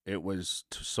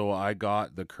so I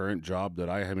got the current job that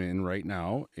I am in right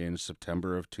now in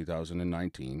September of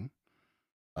 2019.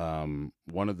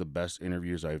 One of the best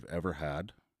interviews I've ever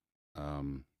had.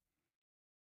 And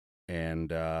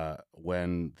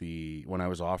when I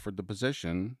was offered the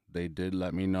position, they did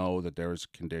let me know that there was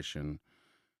a condition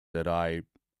that I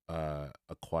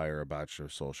acquire a Bachelor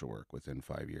of Social Work within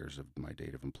 5 years of my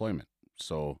date of employment.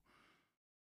 So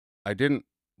I didn't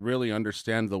really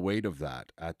understand the weight of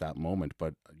that at that moment,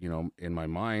 but in my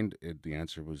mind, the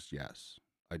answer was yes.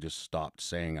 I just stopped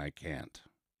saying I can't,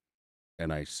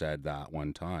 and I said that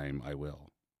one time I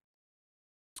will.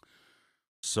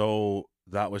 So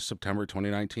that was September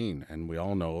 2019, and we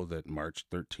all know that March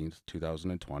 13th,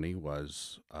 2020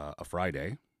 was a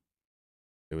Friday.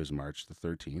 It was March the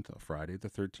 13th, a Friday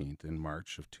the 13th in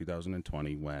March of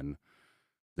 2020, when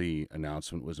the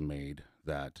announcement was made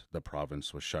that the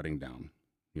province was shutting down,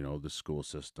 the school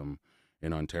system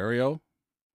in Ontario,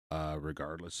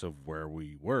 regardless of where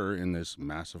we were in this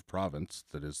massive province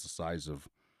that is the size of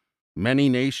many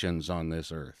nations on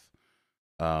this earth.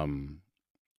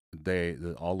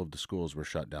 All of the schools were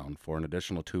shut down for an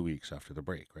additional 2 weeks after the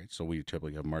break, right? So we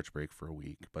typically have March break for a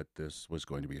week, but this was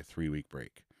going to be a 3-week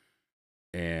break.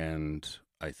 And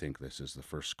I think this is the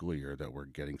first school year that we're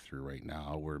getting through right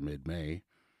now. We're mid-May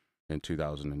in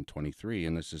 2023,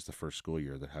 and this is the first school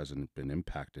year that hasn't been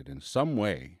impacted in some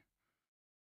way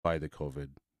by the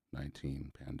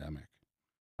COVID-19 pandemic.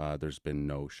 There's been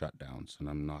no shutdowns, and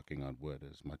I'm knocking on wood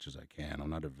as much as I can. I'm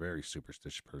not a very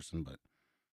superstitious person, but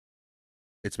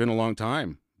it's been a long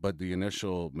time. But the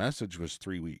initial message was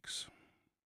 3 weeks.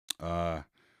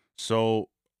 So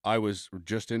I was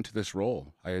just into this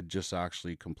role. I had just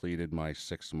actually completed my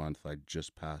 6th month. I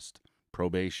just passed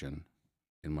probation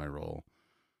in my role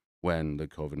when the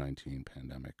COVID-19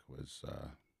 pandemic was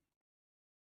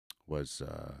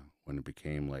when it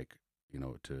became like,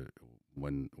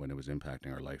 when it was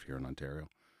impacting our life here in Ontario.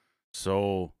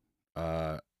 So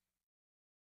I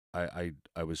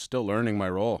was still learning my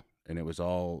role, and it was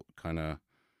all kind of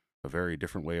a very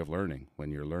different way of learning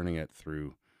when you're learning it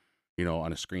through,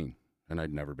 on a screen, and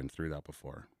I'd never been through that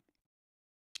before.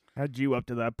 Had you, up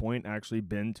to that point, actually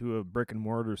been to a brick and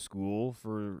mortar school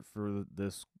for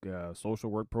this social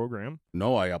work program?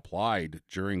 No, I applied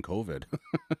during COVID.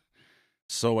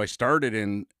 So I started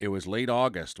it was late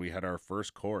August. We had our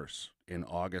first course in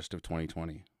August of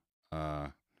 2020.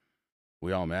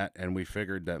 We all met, and we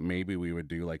figured that maybe we would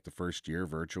do like the first year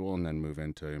virtual and then move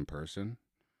into in person.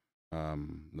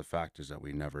 The fact is that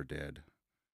we never did.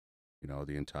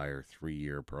 The entire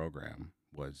 3-year program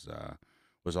was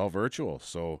all virtual.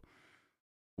 So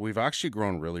we've actually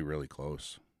grown really, really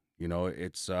close. You know,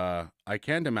 it's I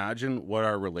can't imagine what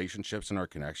our relationships and our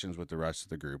connections with the rest of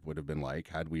the group would have been like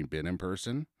had we been in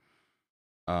person.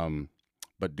 Um,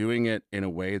 but doing it in a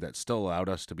way that still allowed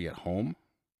us to be at home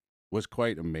was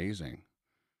quite amazing.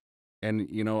 And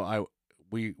you know,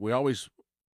 we always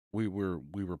we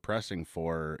were pressing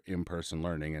for in-person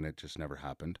learning, and it just never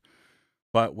happened.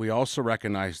 But we also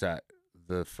recognized that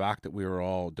the fact that we were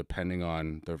all depending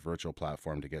on the virtual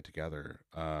platform to get together,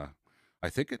 I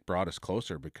think it brought us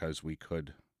closer because we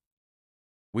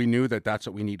knew that that's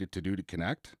what we needed to do to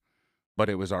connect, but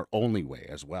it was our only way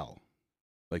as well.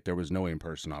 Like there was no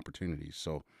in-person opportunities.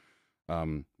 So,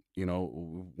 um, you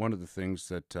know, one of the things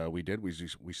that we did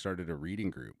was we started a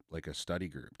reading group, like a study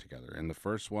group together. And the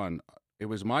first one, it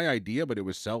was my idea, but it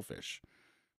was selfish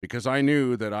because I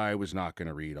knew that I was not going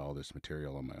to read all this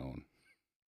material on my own.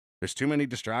 There's too many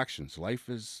distractions. Life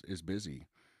is busy.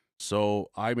 So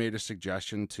I made a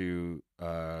suggestion to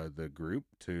the group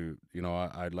to, you know,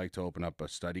 I'd like to open up a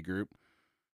study group,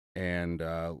 and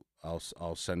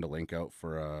I'll send a link out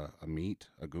for a meet,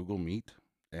 a Google Meet,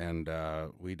 and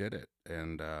we did it.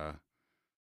 And I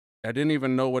didn't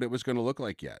even know what it was going to look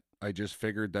like yet. I just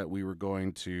figured that we were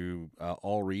going to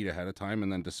all read ahead of time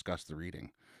and then discuss the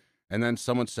reading. And then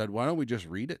someone said, "Why don't we just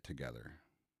read it together?"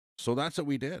 So that's what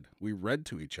we did. We read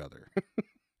to each other.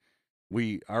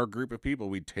 Our group of people,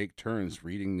 we'd take turns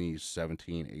reading these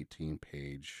 17, 18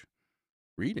 page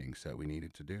readings that we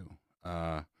needed to do.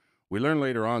 We learned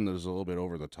later on that it was a little bit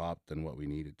over the top than what we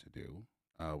needed to do.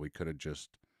 We could have just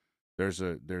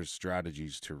there's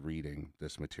strategies to reading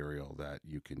this material that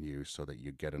you can use so that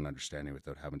you get an understanding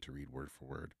without having to read word for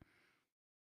word.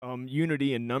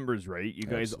 Unity in numbers, right? You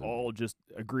guys Absolutely. all just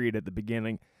agreed at the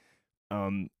beginning.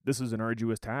 This is an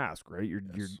arduous task, right? You're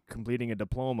Yes. completing a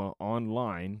diploma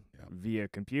online Yeah. via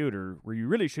computer, where you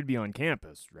really should be on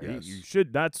campus, right? Yes. You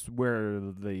should. That's where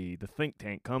the think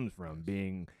tank comes from, Yes.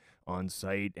 being on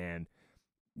site, and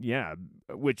yeah,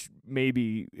 which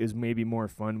maybe more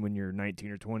fun when you're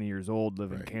 19 or 20 years old,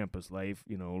 living Right. campus life,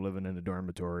 living in a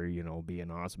dormitory,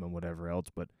 being awesome and whatever else.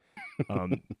 But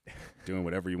um, Doing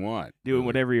whatever you want. doing Really.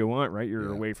 whatever you want, right? You're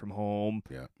Yeah. away from home,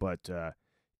 Yeah. but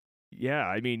yeah,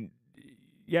 I mean,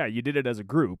 yeah, you did it as a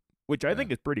group, which I Yeah.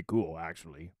 think is pretty cool,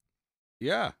 actually.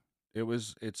 Yeah. It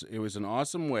was an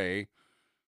awesome way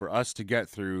for us to get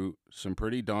through some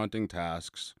pretty daunting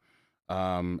tasks.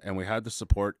 And we had the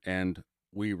support, and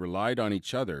we relied on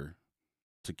each other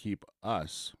to keep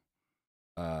us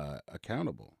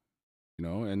accountable,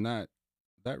 and that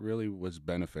really was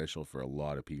beneficial for a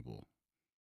lot of people.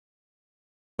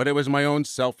 But it was my own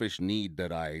selfish need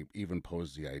that I even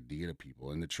posed the idea to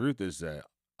people. And the truth is that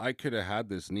I could have had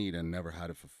this need and never had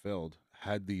it fulfilled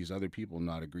had these other people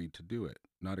not agreed to do it,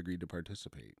 not agreed to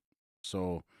participate.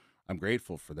 So I'm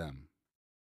grateful for them.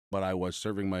 But I was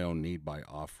serving my own need by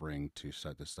offering to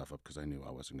set this stuff up because I knew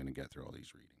I wasn't going to get through all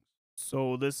these readings.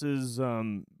 So this is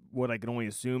what I can only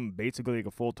assume, basically like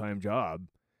a full-time job.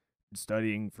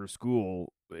 Studying for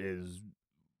school is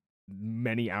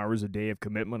many hours a day of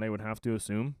commitment, I would have to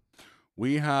assume.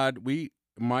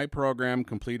 My program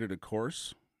completed a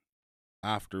course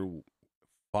after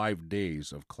 5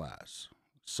 days of class.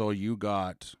 So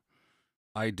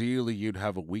ideally, you'd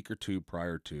have a week or two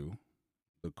prior to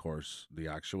the course, the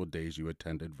actual days you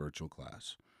attended virtual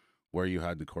class, where you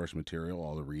had the course material,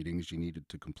 all the readings you needed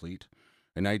to complete,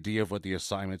 an idea of what the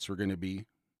assignments were going to be.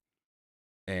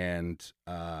 And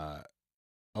a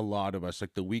lot of us,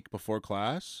 like the week before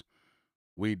class,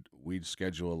 we'd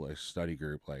schedule a study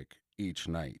group like each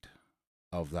night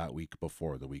of that week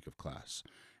before the week of class.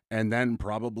 And then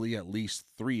probably at least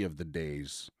 3 of the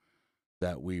days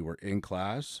that we were in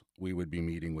class, we would be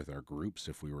meeting with our groups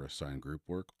if we were assigned group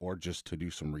work or just to do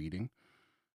some reading.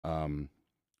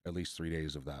 At least 3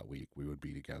 days of that week, we would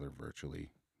be together virtually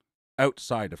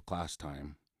outside of class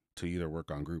time to either work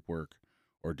on group work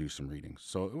or do some reading.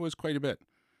 So it was quite a bit.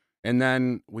 And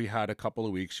then we had a couple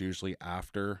of weeks, usually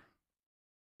after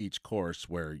each course,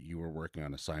 where you were working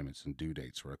on assignments, and due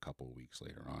dates were a couple of weeks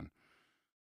later on.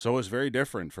 So it was very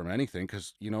different from anything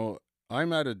because,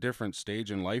 I'm at a different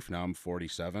stage in life now. I'm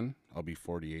 47. I'll be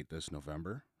 48 this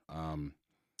November.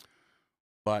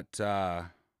 But, I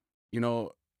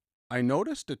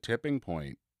noticed a tipping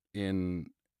point in,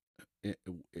 i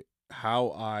i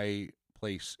how I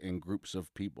place in groups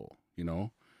of people.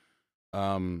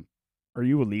 Um, Are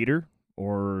you a leader,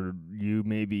 or do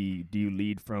you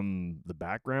lead from the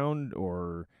background,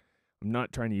 or I'm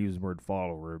not trying to use the word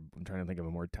follower. I'm trying to think of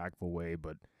a more tactful way,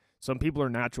 but some people are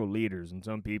natural leaders and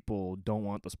some people don't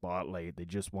want the spotlight. They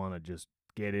just want to just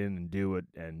get in and do it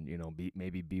and,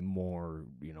 be more,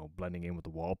 blending in with the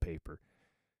wallpaper.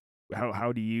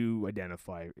 How do you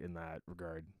identify in that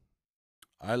regard?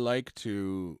 I like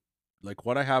to, like,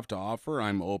 what I have to offer,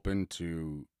 I'm open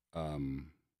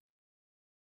um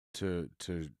to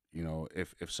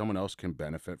if someone else can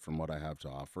benefit from what I have to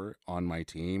offer on my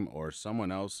team, or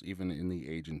someone else even in the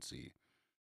agency,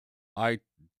 I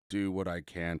do what I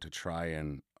can to try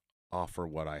and offer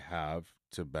what I have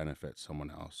to benefit someone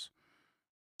else.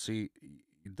 See,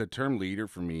 the term leader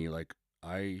for me, like,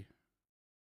 I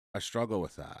struggle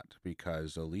with that,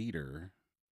 because a leader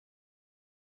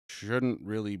shouldn't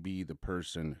really be the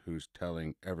person who's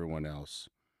telling everyone else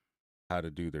how to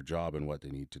do their job and what they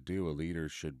need to do. A leader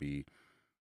should be,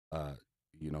 uh,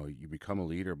 you become a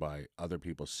leader by other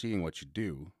people seeing what you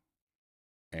do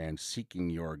and seeking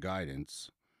your guidance,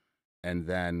 and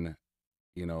then,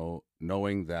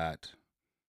 knowing that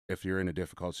if you're in a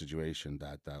difficult situation,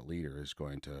 that leader is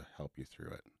going to help you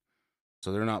through it.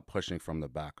 So they're not pushing from the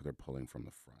back, they're pulling from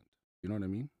the front. You know what I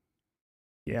mean?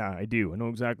 Yeah, I do. I know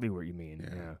exactly what you mean.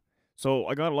 Yeah. Yeah. So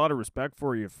I got a lot of respect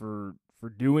for you for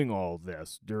doing all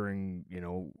this during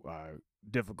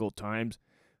difficult times.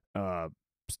 Uh,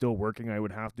 Still working, I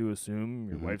would have to assume.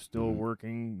 Your Mm-hmm. wife's still Mm-hmm.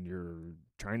 working. You're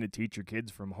trying to teach your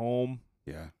kids from home,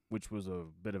 Yeah. which was a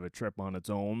bit of a trip on its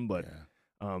own. But Yeah.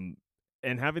 um,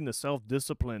 and having the self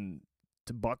discipline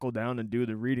to buckle down and do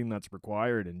the reading that's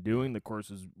required, and Yeah. doing the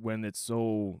courses when it's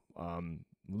so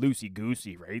loosey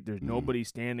goosey, right? There's Mm-hmm. nobody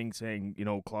standing saying,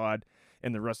 Claude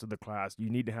and the rest of the class, you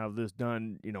need to have this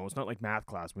done. It's not like math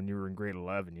class when you were in grade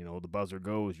 11. The buzzer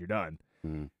goes, you're done.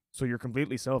 Mm-hmm. So you're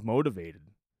completely self motivated.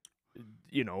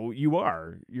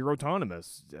 You're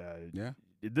autonomous. Yeah.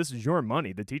 This is your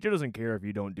money. The teacher doesn't care if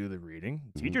you don't do the reading.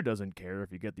 The Mm-hmm. teacher doesn't care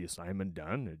if you get the assignment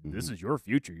done. This Mm-hmm. is your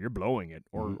future. You're blowing it,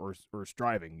 or Mm-hmm. or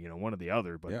striving. One or the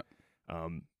other. But Yeah.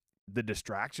 um, the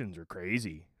distractions are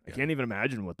crazy. I Yeah. can't even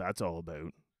imagine what that's all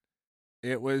about.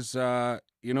 It was,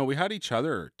 we had each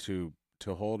other to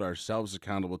hold ourselves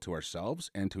accountable to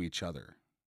ourselves and to each other.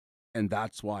 And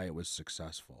that's why it was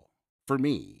successful for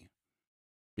me,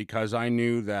 because I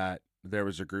knew that there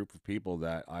was a group of people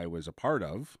that I was a part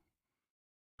of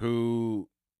who,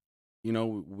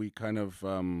 we kind of,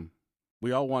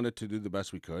 we all wanted to do the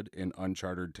best we could in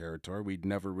uncharted territory. We'd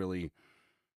never really,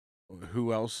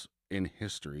 who else in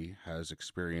history has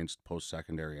experienced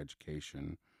post-secondary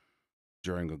education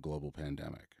during a global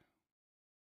pandemic?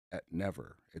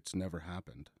 Never. It's never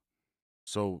happened.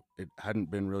 So it hadn't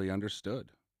been really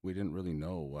understood. We didn't really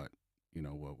know what we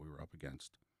were up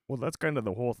against. Well, that's kind of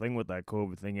the whole thing with that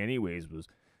COVID thing, anyways. Was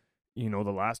the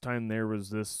last time there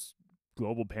was this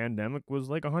global pandemic was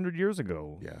like 100 years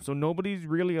ago. Yeah. So nobody's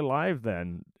really alive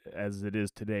then as it is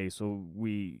today. So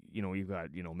you've got,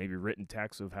 maybe written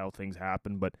texts of how things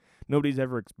happen, but nobody's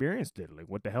ever experienced it. Like,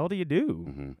 what the hell do you do?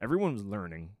 Mm-hmm. Everyone was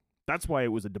learning. That's why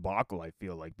it was a debacle, I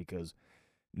feel like, because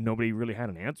nobody really had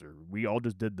an answer. We all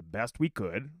just did the best we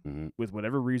could Mm-hmm. with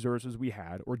whatever resources we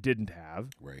had or didn't have.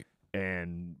 Right.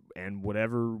 And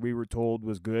whatever we were told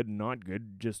was good and not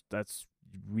good,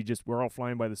 we're all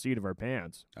flying by the seat of our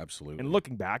pants. Absolutely. And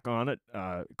looking back on it,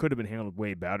 it could have been handled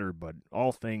way better, but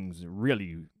all things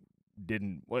really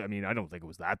didn't. Well, I mean, I don't think it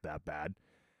was that bad,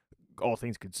 all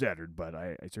things considered. But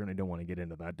I certainly don't want to get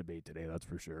into that debate today. That's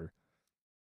for sure.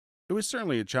 It was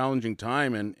certainly a challenging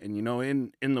time, and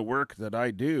in the work that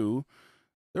I do,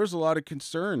 there's a lot of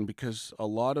concern, because a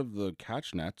lot of the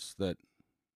catch nets that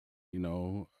you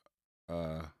know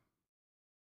uh,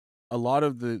 a lot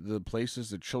of the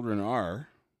places that children are,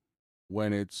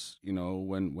 when it's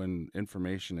when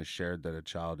information is shared that a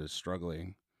child is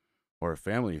struggling or a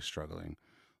family is struggling,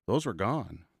 those were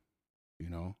gone. you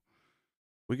know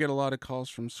we get a lot of calls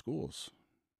from schools,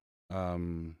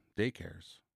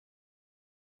 daycares,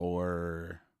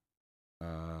 or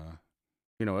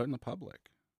out in the public,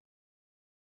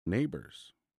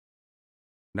 neighbors.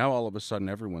 Now all of a sudden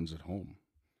everyone's at home,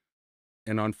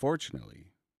 and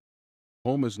unfortunately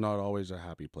home is not always a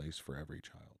happy place for every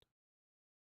child,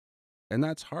 and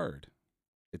that's hard.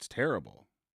 It's terrible.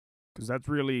 Because that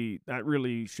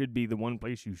really should be the one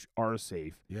place you are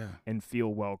safe Yeah. and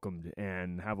feel welcomed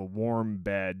and have a warm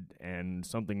bed and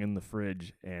something in the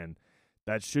fridge, and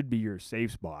that should be your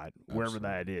safe spot, wherever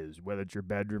that is, whether it's your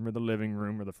bedroom or the living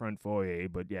room or the front foyer.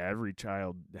 But yeah, every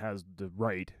child has the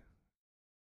right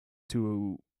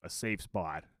to a safe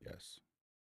spot. Yes.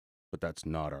 But that's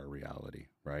not our reality,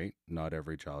 right? Not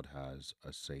every child has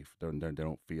a safe, they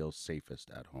don't feel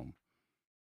safest at home,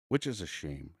 which is a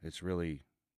shame. It's really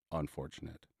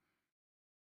unfortunate.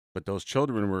 But those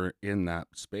children were in that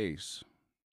space,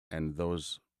 and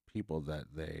those people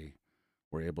that they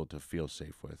were able to feel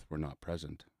safe with were not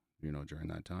present, during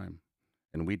that time.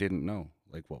 And we didn't know,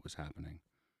 like, what was happening.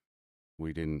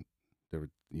 We didn't, there were,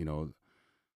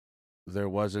 there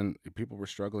wasn't, people were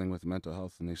struggling with mental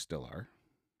health, and they still are.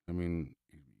 I mean,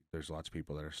 there's lots of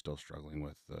people that are still struggling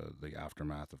with the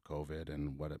aftermath of COVID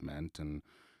and what it meant, and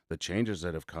the changes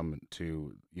that have come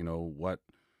to, what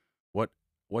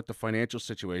what the financial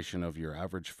situation of your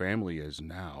average family is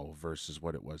now versus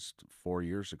what it was 4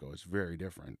 years ago is very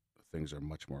different. Things are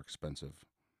much more expensive.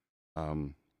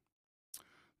 Um,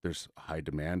 there's high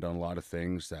demand on a lot of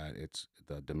things, that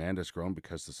the demand has grown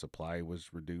because the supply was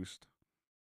reduced.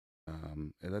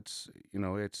 And that's,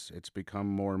 it's become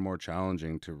more and more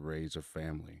challenging to raise a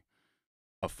family,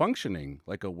 a functioning,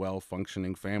 like a well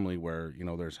functioning family where,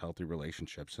 there's healthy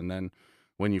relationships. And then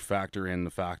when you factor in the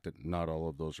fact that not all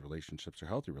of those relationships are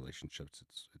healthy relationships,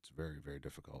 it's very, very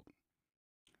difficult.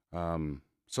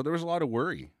 So there was a lot of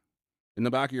worry in the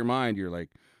back of your mind. You're like,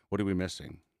 what are we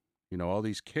missing? All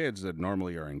these kids that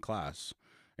normally are in class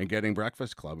and getting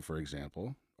breakfast club, for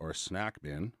example, or a snack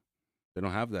bin, they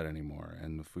don't have that anymore,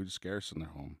 and the food's scarce in their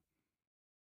home.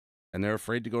 And they're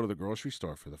afraid to go to the grocery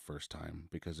store for the first time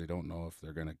because they don't know if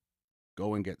they're going to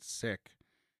go and get sick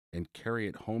and carry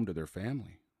it home to their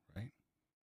family, right?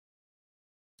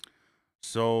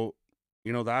 So,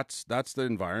 that's the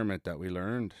environment that we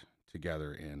learned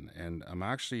together in, and I'm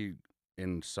actually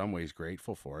in some ways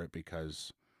grateful for it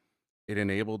because it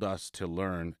enabled us to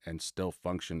learn and still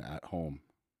function at home,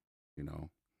 you know.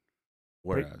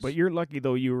 But Whereas, you're lucky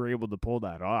though you were able to pull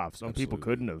that off. Some people absolutely,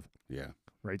 couldn't have, yeah,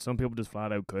 right? Some people just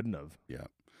flat out couldn't have. yeah.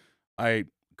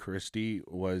 Christy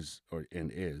was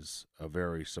and is a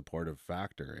very supportive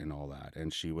factor in all that.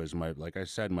 And she was like I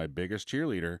said, my biggest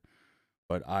cheerleader,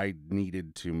 but I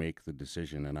needed to make the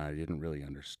decision and I didn't really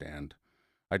understand.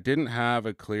 I didn't have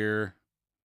a clear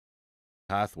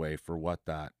pathway for what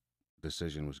that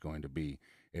decision was going to be.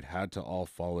 It had to all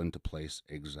fall into place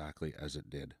exactly as it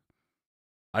did.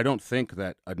 I don't think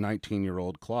that a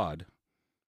 19-year-old Claude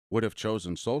would have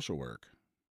chosen social work,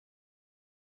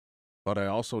 but I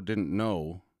also didn't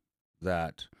know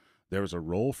that there was a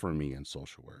role for me in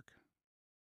social work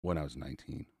when I was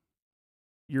 19.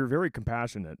 You're very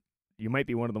compassionate. You might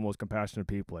be one of the most compassionate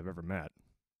people I've ever met.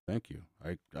 Thank you.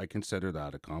 I consider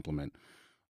that a compliment.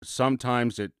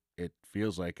 Sometimes it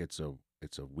feels like it's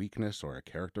a weakness or a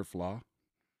character flaw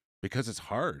because it's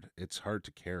hard. It's hard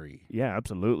to carry. Yeah,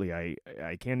 absolutely. I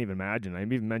can't even imagine. I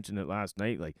even mentioned it last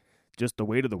night. Like, just the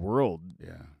weight of the world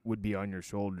Yeah. would be on your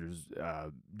shoulders,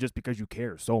 just because you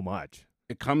care so much.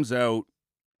 It comes out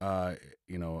uh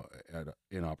at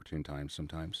inopportune times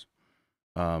sometimes.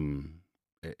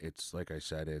 It's like I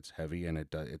said, it's heavy and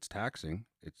it's taxing.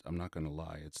 I'm not going to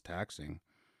lie, it's taxing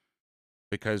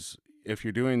because if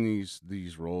you're doing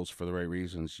these roles for the right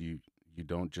reasons, you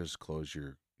don't just close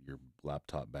your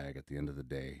laptop bag at the end of the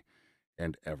day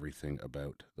and everything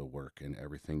about the work and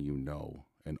everything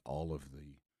and all of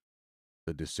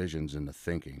the decisions and the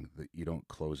thinking, that you don't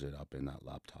close it up in that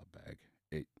laptop bag.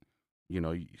 It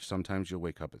sometimes you'll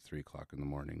wake up at 3 o'clock in the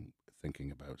morning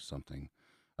thinking about something,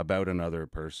 about another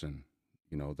person,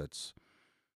 that's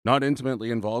not intimately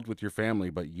involved with your family,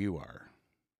 but you are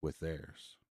with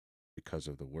theirs because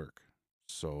of the work.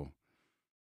 So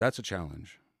that's a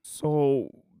challenge. So,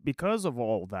 because of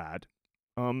all that,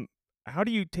 um, how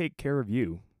do you take care of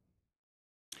you?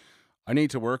 I need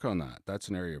to work on that. That's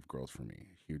an area of growth for me,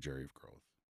 a huge area of growth.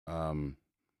 Um,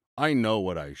 I know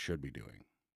what I should be doing.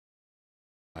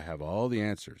 I have all the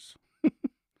answers.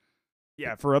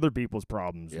 Yeah, for other people's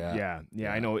problems. Yeah, Yeah,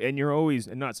 I yeah, know. And you're always,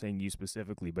 and not saying you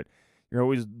specifically, but you're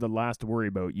always the last to worry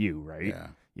about you, right? yeah.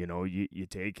 You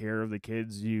take care of the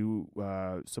kids you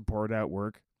support at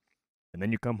work, and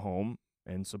then you come home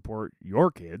and support your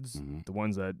kids, Hmm. the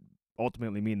ones that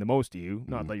ultimately mean the most to you.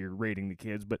 Not Hmm. that you're rating the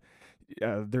kids, but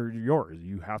they're yours.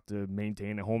 You have to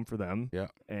maintain a home for them, Yeah.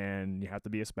 and you have to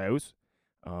be a spouse,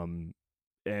 um,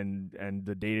 and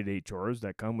the day to day chores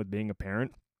that come with being a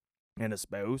parent and a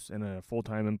spouse and a full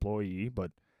time employee.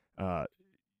 But uh,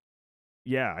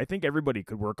 yeah, I think everybody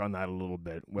could work on that a little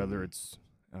bit, whether Hmm. it's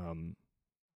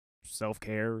self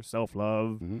care, self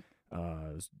love, Hmm.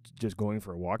 just going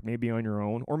for a walk, maybe on your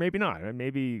own, or maybe not.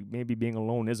 Maybe being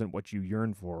alone isn't what you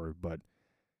yearn for. But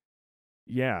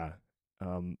yeah,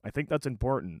 I think that's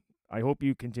important. I hope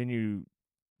you continue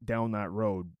down that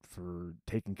road for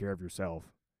taking care of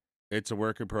yourself. It's a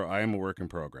work in pro. I am a work in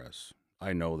progress.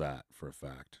 I know that for a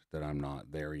fact that I'm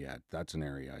not there yet. That's an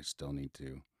area I still need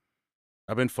to.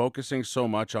 I've been focusing so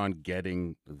much on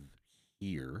getting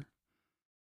here,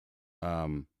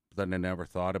 that I never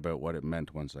thought about what it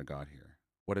meant once I got here.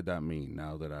 What did that mean?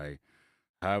 Now that I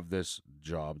have this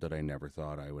job that I never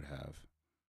thought I would have,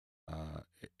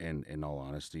 and in all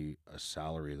honesty, a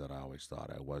salary that I always thought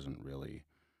I wasn't really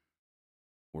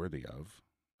worthy of.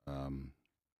 Um,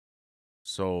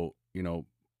 so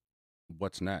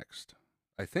what's next?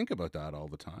 I think about that all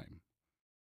the time.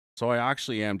 So I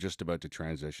actually am just about to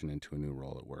transition into a new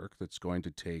role at work that's going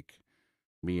to take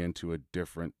me into a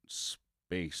different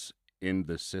space in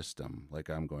the system. Like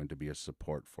I'm going to be a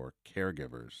support for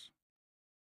caregivers,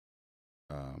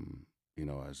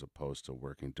 as opposed to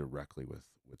working directly with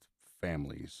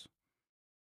families.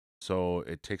 So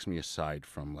it takes me aside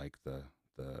from like the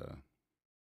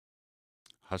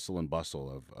hustle and bustle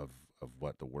of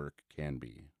what the work can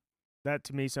be. That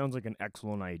to me sounds like an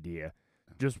excellent idea.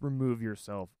 Just remove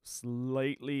yourself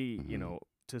slightly, Mm-hmm.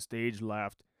 to stage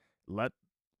left. Let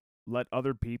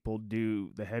other people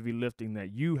do the heavy lifting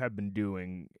that you have been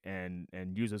doing, and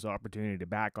use this opportunity to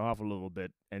back off a little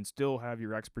bit and still have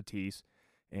your expertise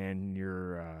and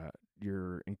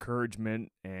your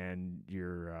encouragement and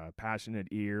your passionate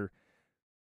ear,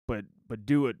 but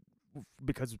do it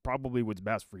because it's probably what's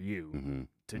best for you, Mm-hmm.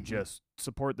 to Mm-hmm. just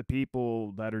support the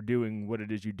people that are doing what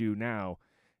it is you do now,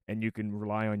 and you can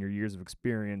rely on your years of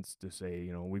experience to say,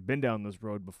 we've been down this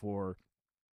road before,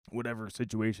 whatever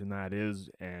situation that is,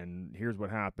 and here's what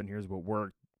happened, here's what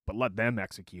worked, but let them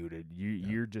execute it.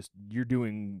 Yeah. You're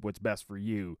doing what's best for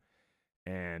you.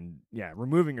 And yeah,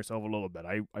 removing yourself a little bit,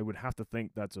 I would have to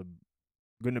think that's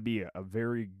going to be a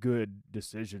very good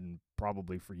decision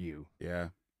probably for you. Yeah.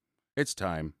 It's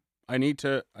time. I need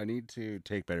to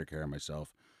take better care of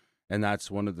myself. And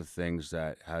that's one of the things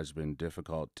that has been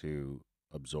difficult to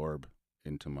absorb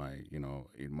into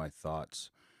in my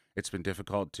thoughts. It's been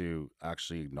difficult to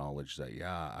actually acknowledge that,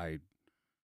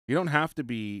 you don't have to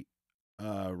be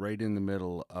right in the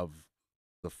middle of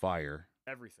the fire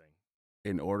Everything.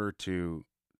 in order to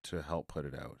help put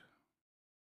it out.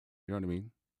 You know what I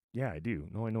mean? Yeah, I do.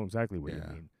 No, I know exactly what you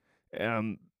Yeah,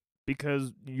 mean.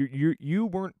 Because you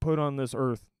weren't put on this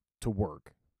earth to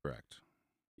work. correct.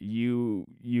 And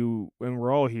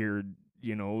we're all here,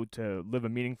 to live a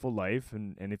meaningful life,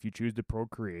 and if you choose to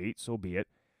procreate, so be it.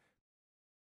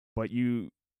 But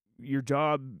your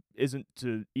job isn't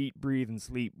to eat, breathe, and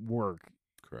sleep, work.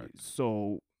 Correct.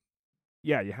 So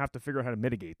yeah, you have to figure out how to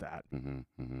mitigate that, Mhm.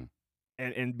 Mhm.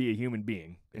 and be a human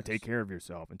being and take Yes. care of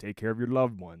yourself and take care of your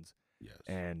loved ones, Yes.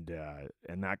 and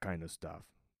that kind of stuff.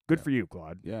 Good Yeah. for you,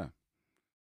 Claude. Yeah.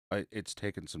 It's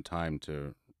taken some time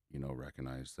to,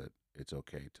 recognize that it's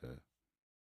okay to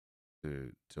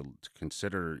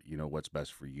consider, what's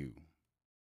best for you.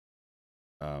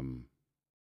 Um,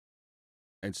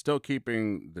 and still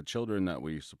keeping the children that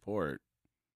we support,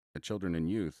 the children and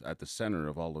youth, at the center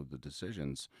of all of the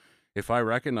decisions. If I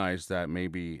recognize that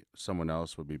maybe someone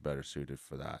else would be better suited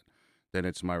for that, then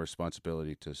it's my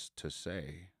responsibility to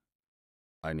say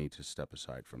I need to step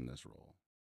aside from this role.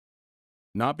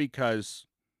 Not because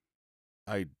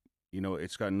I,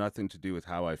 it's got nothing to do with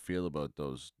how I feel about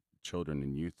those children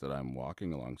and youth that I'm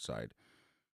walking alongside.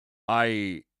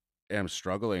 I am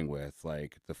struggling with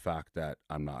like the fact that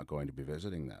I'm not going to be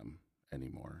visiting them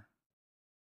anymore.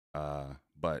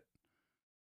 But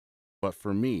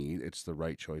for me, it's the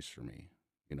right choice for me.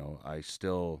 I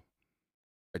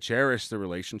cherish the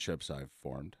relationships I've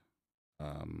formed.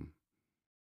 Um,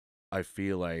 I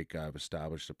feel like I've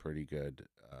established a pretty good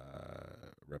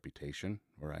reputation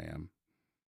where I am,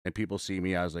 and people see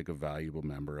me as like a valuable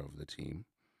member of the team.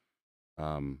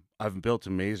 I've built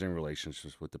amazing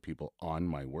relationships with the people on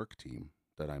my work team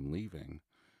that I'm leaving,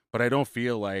 but I don't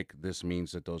feel like this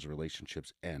means that those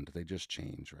relationships end. They just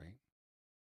change, right?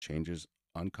 Change is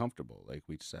uncomfortable, like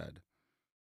we said,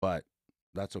 but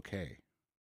that's okay,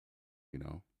 you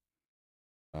know?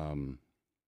 Um,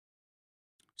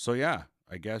 so yeah,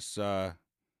 I guess I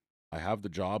have the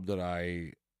job that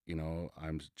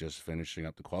I'm just finishing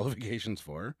up the qualifications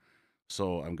for.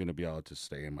 So I'm going to be able to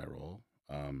stay in my role.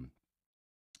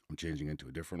 I'm changing into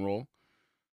a different role.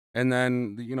 And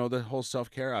then, the whole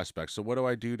self care aspect. So, what do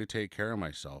I do to take care of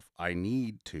myself? I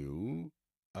need to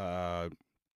uh,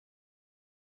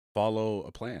 follow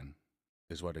a plan,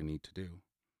 is what I need to do.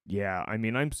 Yeah, I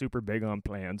mean, I'm super big on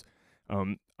plans.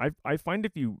 I find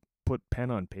if you put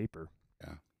pen on paper,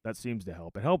 Yeah. that seems to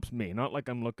help. It helps me. Not like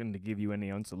I'm looking to give you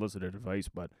any unsolicited advice,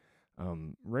 but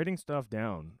writing stuff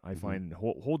down, I Mm-hmm. find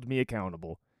holds me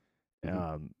accountable. Mm-hmm.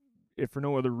 Um, if for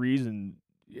no other reason,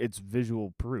 it's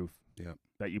visual proof Yeah.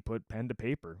 that you put pen to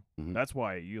paper. Mm-hmm. That's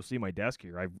why you'll see my desk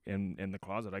here. I've in the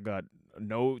closet. I got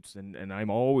notes, and I'm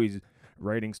always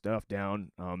writing stuff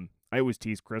down. I always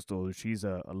tease Crystal. She's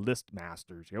a list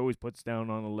master. She always puts down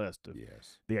on a list of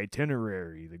Yes. the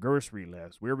itinerary, the grocery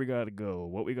list, where we got to go,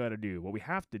 what we got to do, what we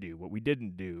have to do, what we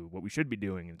didn't do, what we should be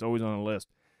doing. It's always on a list,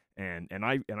 and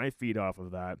I feed off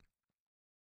of that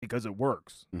because it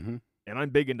works. Mm-hmm. And I'm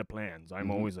big into plans. I'm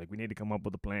Mm-hmm. always like, we need to come up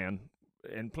with a plan,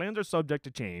 and plans are subject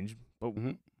to change.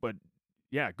 Mhm. but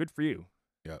yeah, good for you.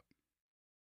 Yeah.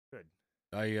 Good.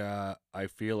 I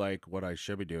feel like what I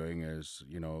should be doing is,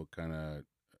 kind of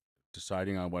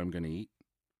deciding on what I'm going to eat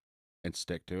and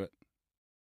stick to it.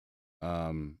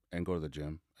 And go to the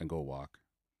gym and go walk,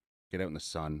 get out in the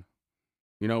sun.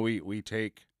 We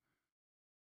take,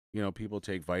 people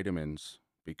take vitamins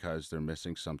because they're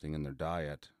missing something in their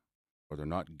diet or they're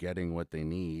not getting what they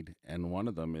need. And one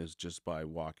of them is just by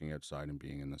walking outside and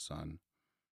being in the sun.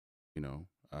 You know,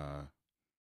 uh,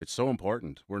 it's so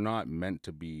important. We're not meant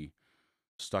to be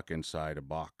stuck inside a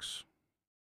box.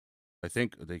 I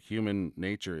think the human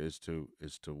nature is to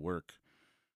work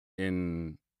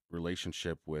in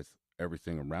relationship with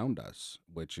everything around us,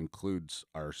 which includes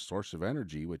our source of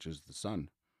energy, which is the sun.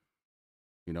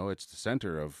 It's the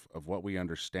center of what we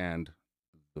understand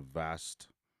the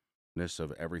vastness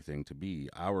of everything to be.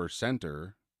 Our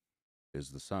center is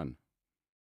the sun.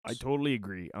 I totally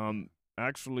agree.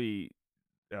 Actually,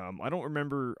 I don't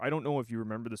remember. I don't know if you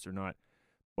remember this or not,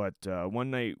 but one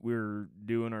night we were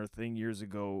doing our thing years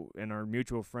ago, and our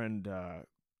mutual friend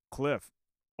Cliff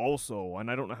also, and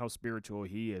I don't know how spiritual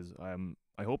he is.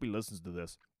 I hope he listens to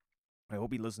this. I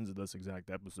hope he listens to this exact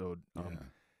episode. Yeah.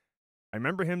 I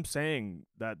remember him saying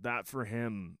that for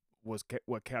him was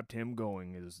what kept him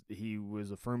going. Is he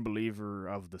was a firm believer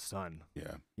of the sun.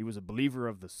 Yeah. He was a believer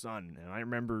of the sun, and I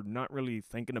remember not really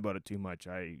thinking about it too much.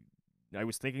 I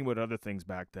was thinking about other things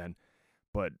back then,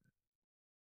 but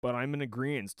I'm in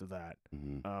agreement to that.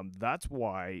 Mm-hmm. That's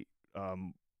why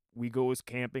we go as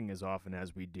camping as often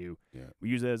as we do. Yeah. We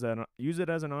use it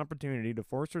as an opportunity to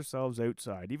force ourselves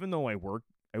outside. Even though I work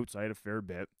outside a fair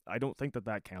bit, I don't think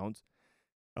that counts.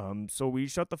 So we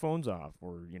shut the phones off,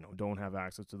 or don't have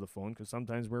access to the phone, because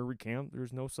sometimes where we camp,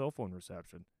 there's no cell phone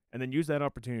reception, and then use that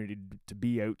opportunity to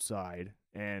be outside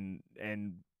and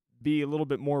be a little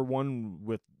bit more one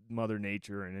with Mother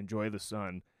Nature and enjoy the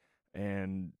sun,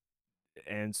 and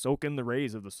soak in the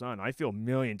rays of the sun. I feel a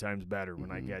million times better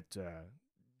when I Mm-hmm. get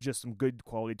just some good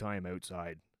quality time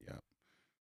outside.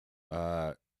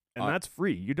 Yeah. And that's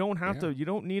free. You don't have Yeah. to. You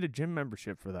don't need a gym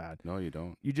membership for that. No, you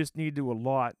don't. You just need to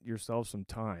allot yourself some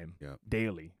time. Yeah.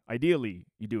 Daily. Ideally,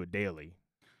 you do it daily.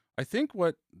 I think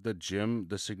what the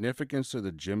significance of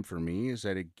the gym for me is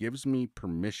that it gives me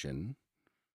permission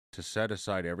to set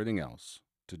aside everything else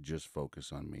to just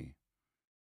focus on me.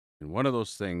 And one of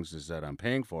those things is that I'm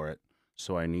paying for it,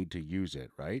 so I need to use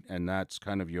it, right? And that's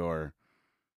kind of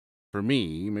for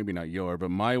me, maybe not but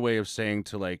my way of saying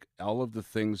to like all of the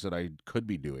things that I could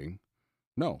be doing,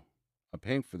 no, I'm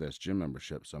paying for this gym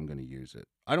membership, so I'm going to use it.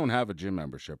 I don't have a gym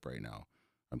membership right now.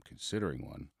 I'm considering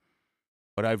one.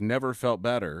 But I've never felt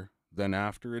better than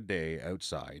after a day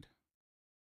outside.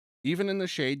 Even in the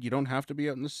shade, you don't have to be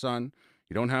out in the sun.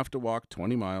 You don't have to walk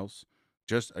 20 miles.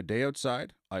 Just a day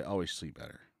outside, I always sleep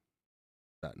better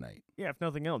that night. Yeah, if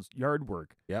nothing else, yard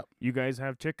work. Yep. You guys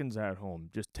have chickens at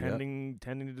home, just Yep.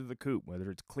 tending to the coop,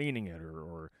 whether it's cleaning it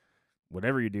or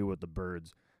whatever you do with the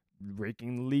birds,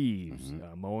 raking leaves,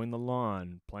 mowing the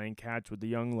lawn, playing catch with the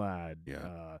young lad,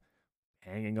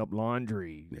 hanging up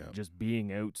laundry, just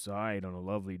being outside on a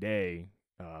lovely day.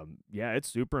 Yeah, it's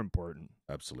super important.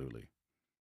 Absolutely.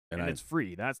 And it's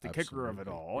free. That's the kicker of it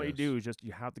all. All you do is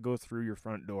you have to go through your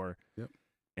front door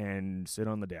and sit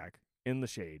on the deck in the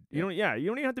shade. You don't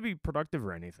even have to be productive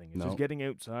or anything. It's just getting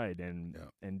outside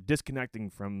and disconnecting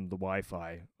from the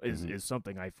Wi-Fi is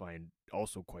something I find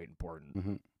also quite important.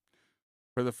 Mm-hmm.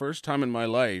 For the first time in my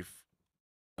life,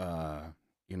 I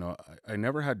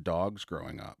never had dogs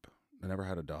growing up. I never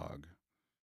had a dog.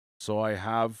 So I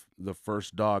have the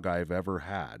first dog I've ever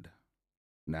had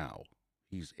now.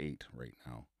 He's 8 right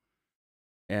now.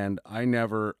 And I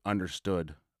never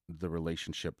understood the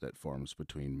relationship that forms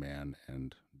between man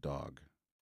and dog.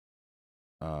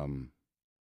 And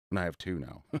I have 2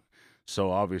 now.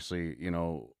 So obviously,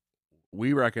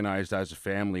 we recognized as a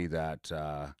family that,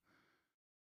 our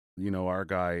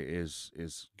guy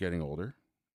is getting older.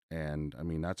 And I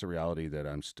mean, that's a reality that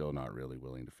I'm still not really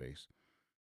willing to face.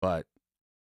 But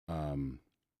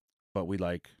we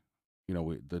like,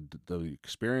 the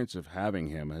experience of having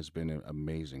him has been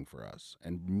amazing for us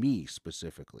and me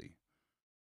specifically.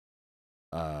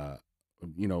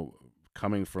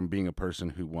 Coming from being a person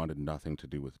who wanted nothing to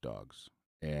do with dogs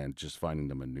and just finding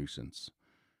them a nuisance,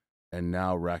 and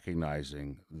now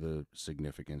recognizing the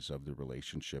significance of the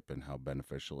relationship and how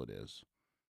beneficial it is.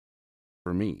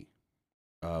 For me,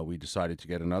 we decided to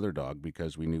get another dog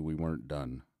because we knew we weren't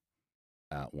done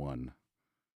at one.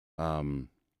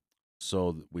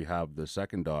 So we have the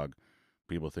second dog.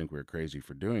 People think we're crazy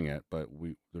for doing it, but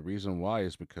the reason why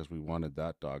is because we wanted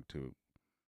that dog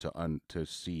to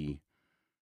see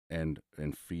and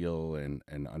feel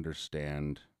and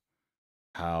understand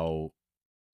how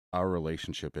our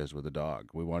relationship is with a dog.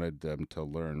 We wanted them to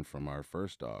learn from our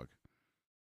first dog,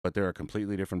 but they're a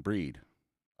completely different breed.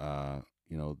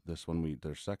 You know, this one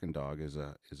their second dog is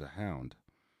a hound,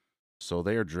 so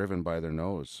they are driven by their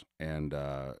nose. And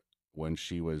when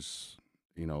she was,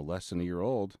 you know, less than a year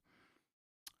old,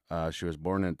 she was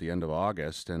born at the end of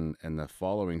August, and the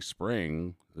following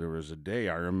spring there was a day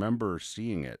I remember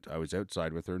seeing it. I was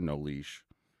outside with her, no leash,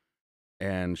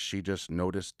 and she just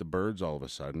noticed the birds all of a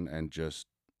sudden and just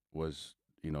was,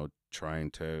 you know, trying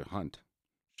to hunt.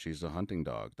 She's a hunting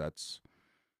dog. That's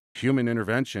human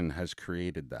intervention has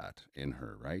created that in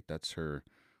her, right? That's her.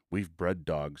 We've bred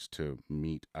dogs to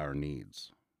meet our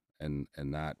needs, and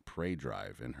that prey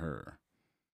drive in her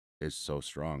is so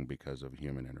strong because of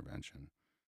human intervention.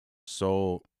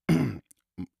 So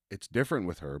it's different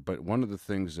with her, but one of the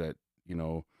things that, you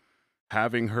know,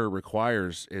 having her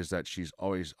requires is that she's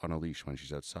always on a leash when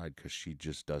she's outside, because she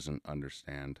just doesn't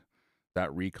understand.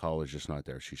 That recall is just not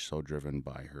there. She's so driven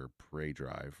by her prey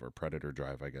drive, or predator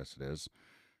drive, I guess it is,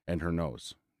 and her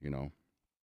nose, you know.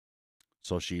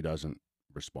 So she doesn't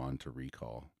respond to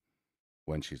recall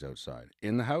when she's outside.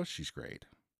 In the house, she's great.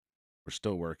 We're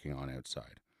still working on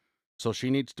outside. So she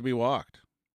needs to be walked.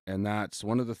 And that's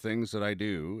one of the things that I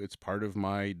do. It's part of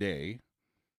my day.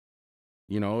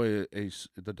 You know,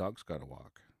 the dog's got to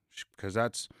walk, because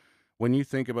that's when you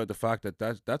think about the fact that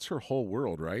that's her whole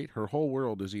world, right? Her whole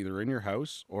world is either in your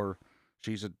house or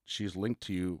she's linked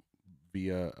to you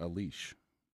via a leash.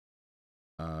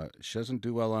 She doesn't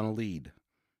do well on a lead.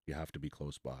 You have to be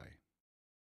close by.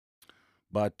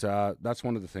 But that's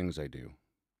one of the things I do.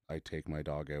 I take my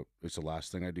dog out. It's the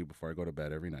last thing I do before I go to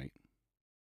bed every night,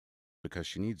 because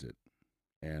she needs it,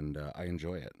 and I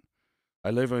enjoy it. I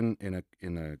live in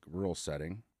a rural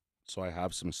setting, so I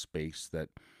have some space that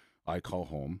I call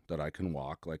home, that I can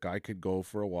walk. Like, I could go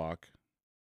for a walk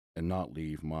and not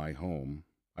leave my home.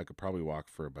 I could probably walk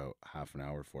for about half an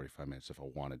hour, 45 minutes if I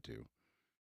wanted to.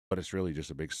 But it's really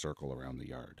just a big circle around the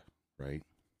yard, right?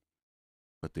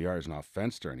 But the yard is not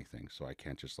fenced or anything, so I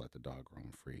can't just let the dog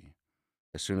roam free.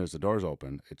 As soon as the door's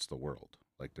open, it's the world.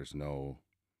 Like, there's no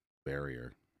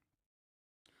barrier.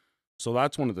 So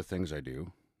that's one of the things I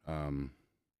do.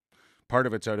 Part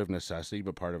of it's out of necessity,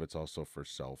 but part of it's also for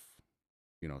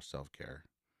self-care.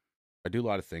 I do a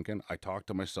lot of thinking. I talk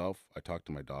to myself. I talk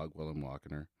to my dog while I'm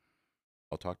walking her.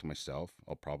 I'll talk to myself.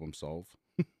 I'll problem solve.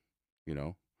 You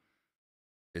know,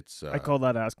 it's I call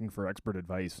that asking for expert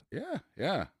advice. yeah.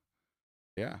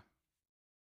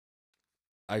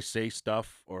 I say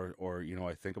stuff, or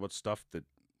I think about stuff that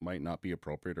might not be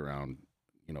appropriate around,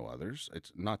 others.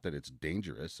 It's not that it's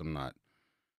dangerous.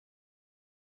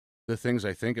 The things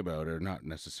I think about are not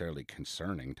necessarily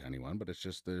concerning to anyone, but it's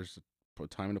just there's a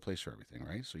time and a place for everything,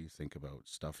 right? So you think about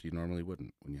stuff you normally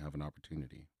wouldn't when you have an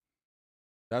opportunity.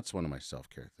 That's one of my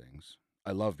self-care things.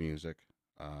 I love music.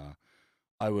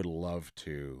 I would love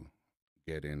to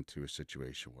get into a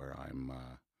situation where I'm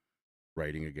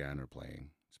writing again or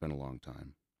playing. It's been a long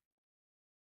time.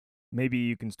 Maybe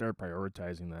you can start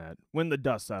prioritizing that when the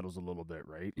dust settles a little bit,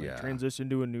 right? Like, Yeah. transition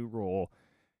to a new role,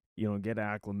 get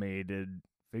acclimated,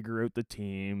 figure out the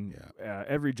team. Yeah.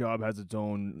 Every job has its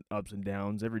own ups and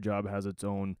downs. Every job has its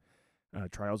own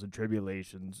trials and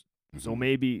tribulations. Mm-hmm. So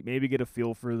maybe get a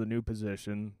feel for the new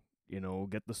position,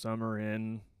 get the summer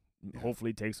in,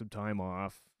 hopefully take some time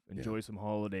off, enjoy some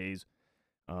holidays.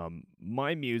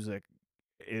 My music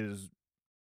is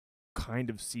kind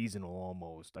of seasonal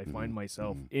almost. I find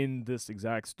myself in this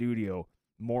exact studio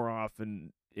more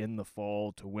often in the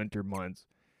fall to winter months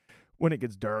when it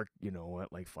gets dark,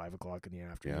 at like 5:00 in the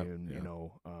afternoon.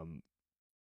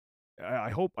 I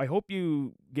hope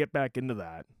you get back into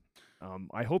that.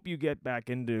 I hope you get back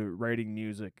into writing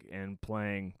music and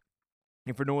playing,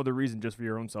 and for no other reason, just for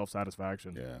your own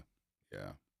self-satisfaction.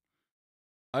 Yeah.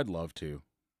 I'd love to.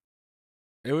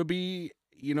 It would be,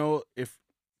 if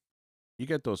you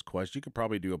get those questions, you could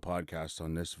probably do a podcast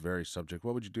on this very subject.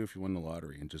 What would you do if you won the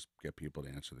lottery? And just get people to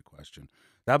answer the question.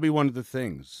 That'd be one of the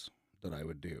things that I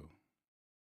would do.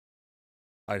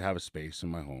 I'd have a space in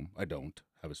my home. I don't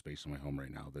have a space in my home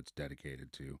right now that's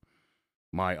dedicated to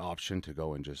my option to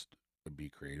go and just be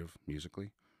creative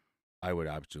musically. I would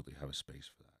absolutely have a space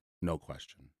for that. No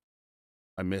question.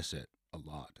 I miss it a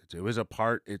lot.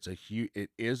 It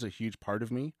is a huge part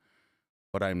of me,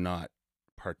 but I'm not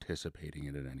participating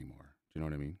in it anymore. Do you know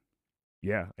what I mean?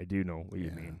 Yeah, I do know what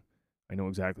you mean. I know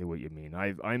exactly what you mean.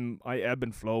 I ebb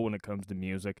and flow when it comes to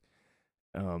music.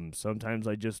 Sometimes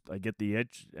I get the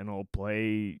itch and I'll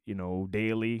play,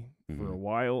 daily for a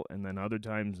while, and then other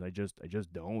times I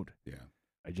just don't. Yeah.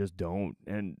 I just don't.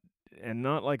 And and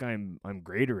not like I'm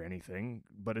great or anything,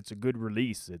 but it's a good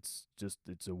release. It's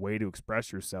a way to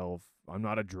express yourself. I'm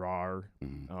not a drawer.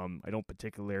 Mm-hmm. I don't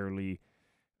particularly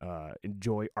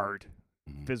enjoy art,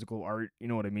 Mm-hmm. physical art. You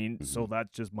know what I mean? Mm-hmm. So that's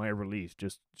just my release.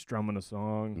 Just strumming a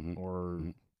song Mm-hmm. or Mm-hmm.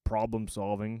 problem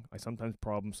solving. I sometimes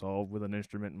problem solve with an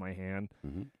instrument in my hand.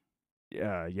 Mm-hmm.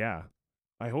 Yeah.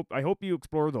 I hope you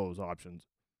explore those options.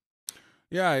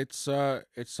 Yeah, it's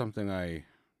something I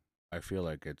feel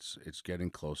like it's getting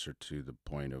closer to the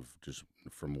point of just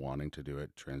from wanting to do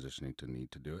it, transitioning to need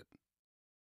to do it.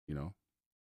 You know,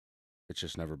 it's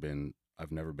just never been.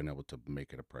 I've never been able to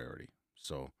make it a priority.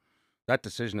 So that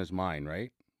decision is mine,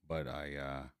 right? But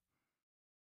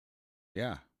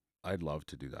yeah, I'd love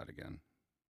to do that again.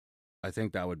 I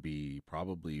think that would be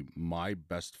probably my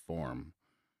best form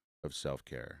of self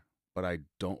care. But I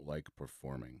don't like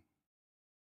performing.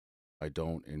 I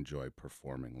don't enjoy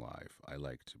performing live. I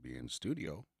like to be in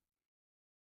studio,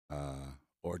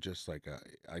 or just like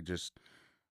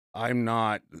I'm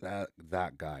not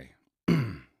that guy.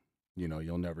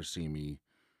 You'll never see me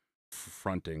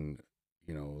fronting,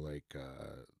 like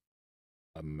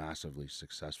a massively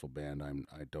successful band.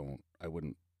 I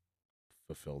wouldn't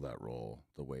fulfill that role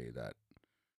the way that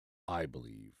I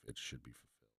believe it should be fulfilled.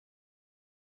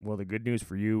 Well, the good news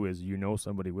for you is you know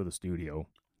somebody with a studio.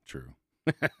 True.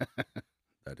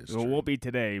 That is So it true. won't be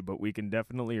today, but we can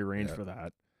definitely arrange Yeah. for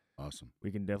that. Awesome.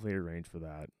 We can definitely arrange for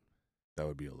that That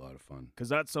would be a lot of fun. because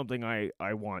that's something I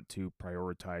want to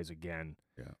prioritize again.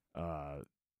 Yeah.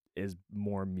 Is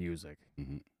more music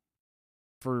Mm-hmm.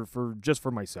 for just for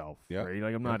myself, Yeah. right?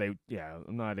 Like I'm Yeah. not out. Yeah,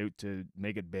 I'm not out to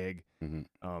make it big.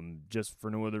 Mm-hmm. Just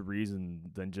for no other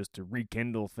reason than just to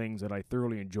rekindle things that I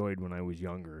thoroughly enjoyed when I was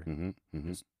younger. Mm-hmm. Mm-hmm.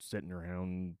 Just sitting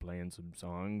around playing some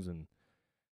songs and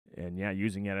yeah,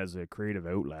 using it as a creative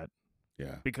outlet.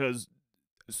 Yeah. Because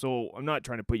so I'm not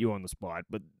trying to put you on the spot,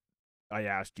 but I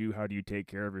asked you how do you take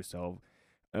care of yourself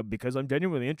because I'm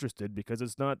genuinely interested because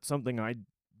it's not something I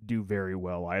do very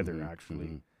well either. Mm-hmm. Mm-hmm.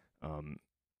 Actually, um,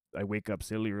 I wake up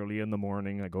silly early in the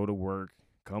morning. I go to work,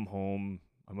 come home.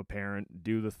 I'm a parent,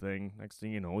 do the thing. Next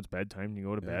thing you know, it's bedtime. You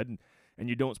go to Yeah. bed, and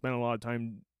you don't spend a lot of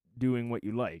time doing what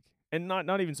you like. And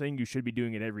not even saying you should be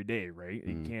doing it every day, right?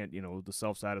 You Mm-hmm. can't, the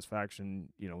self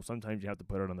satisfaction. Sometimes you have to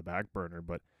put it on the back burner,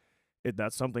 but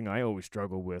that's something I always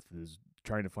struggle with is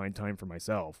trying to find time for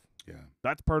myself. Yeah.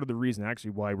 That's part of the reason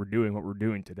actually why we're doing what we're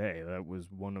doing today. That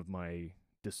was one of my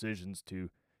decisions to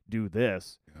do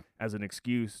this Yeah. as an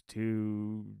excuse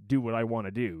to do what I want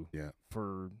to do Yeah.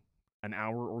 for an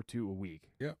hour or two a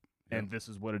week. Yeah. Yeah. And this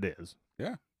is what it is.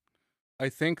 Yeah. I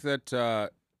think that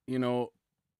you know,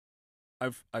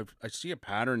 I see a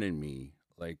pattern in me.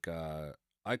 Like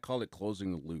I call it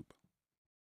closing the loop.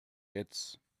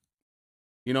 It's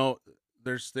you know,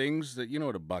 there's things that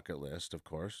at a bucket list, of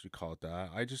course, you call it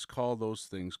that. I just call those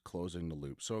things closing the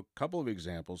loop. So a couple of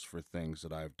examples for things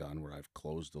that I've done where I've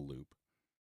closed the loop.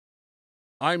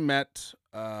 I met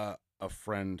a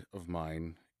friend of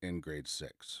mine in grade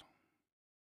 6.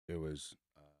 It was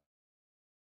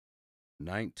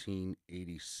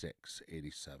 1986,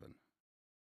 87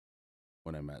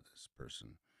 when I met this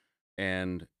person.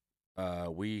 And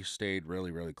we stayed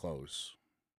really, really close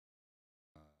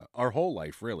our whole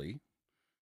life, really.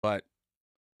 But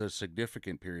the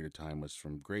significant period of time was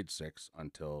from grade 6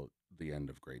 until the end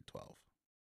of grade 12,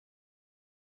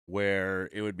 where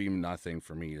it would be nothing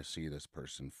for me to see this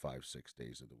person 5, 6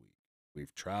 days of the week.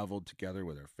 We've traveled together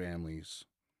with our families.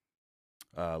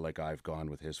 Like I've gone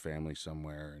with his family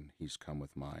somewhere, and he's come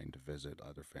with mine to visit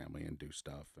other family and do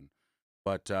stuff.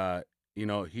 But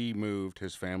he moved.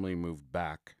 His family moved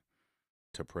back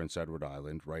to Prince Edward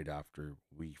Island right after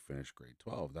we finished grade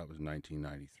 12. That was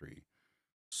 1993.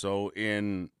 So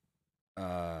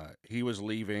he was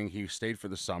leaving. He stayed for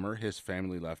the summer. His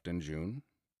family left in June,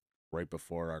 right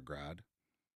before our grad.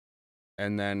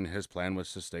 And then his plan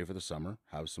was to stay for the summer,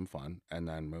 have some fun, and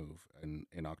then move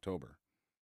in October.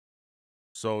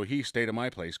 So he stayed at my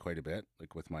place quite a bit,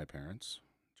 like with my parents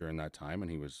during that time,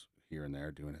 and he was here and there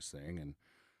doing his thing. And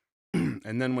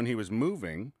and then when he was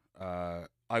moving,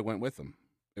 I went with him.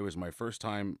 It was my first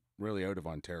time really out of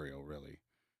Ontario. Really,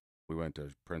 we went to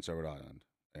Prince Edward Island,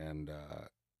 and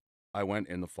I went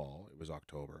in the fall. It was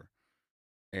October,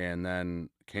 and then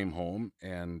came home,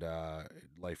 and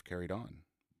life carried on.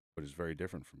 But it was very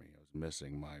different for me. I was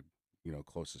missing my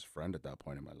closest friend at that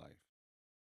point in my life.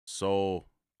 So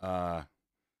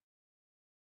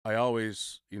I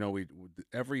always, we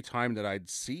every time that I'd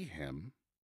see him,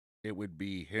 it would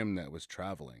be him that was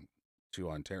traveling to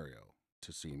Ontario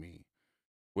to see me,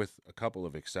 with a couple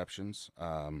of exceptions.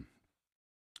 The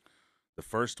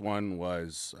first one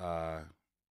was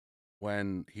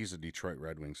when he's a Detroit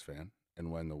Red Wings fan, and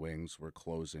when the Wings were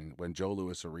closing, when Joe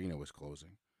Louis Arena was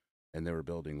closing, and they were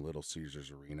building Little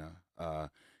Caesars Arena,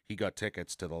 he got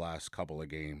tickets to the last couple of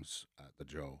games at the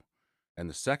Joe, and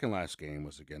the second last game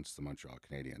was against the Montreal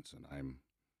Canadiens, and I'm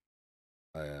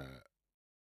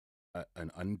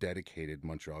an undedicated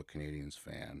Montreal Canadiens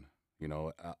fan. You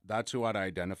know, that's who I'd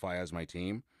identify as my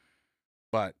team,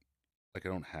 but like I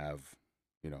don't have,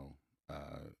 you know,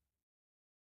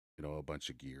 a bunch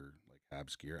of gear like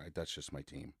Habs gear. That's just my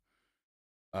team.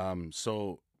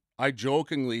 So I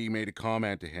jokingly made a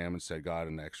comment to him and said, "Got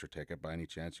an extra ticket by any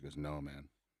chance?" He goes, "No, man."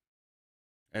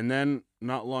 And then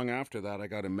not long after that, I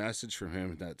got a message from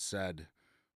him that said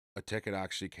a ticket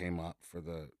actually came up for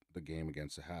the game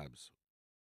against the Habs.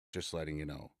 Just letting you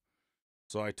know.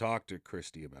 So I talked to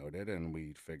Christy about it, and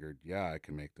we figured, yeah, I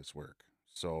can make this work.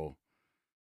 So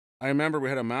I remember we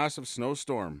had a massive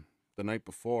snowstorm the night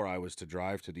before I was to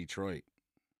drive to Detroit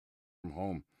from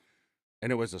home.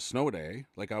 And it was a snow day.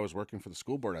 Like, I was working for the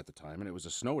school board at the time, and it was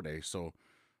a snow day. So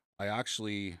I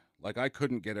actually, like, I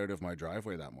couldn't get out of my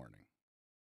driveway that morning,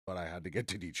 but I had to get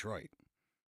to Detroit.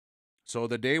 So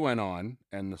the day went on,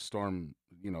 and the storm,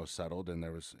 settled, and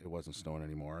it wasn't snowing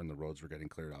anymore, and the roads were getting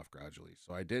cleared off gradually.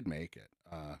 So I did make it.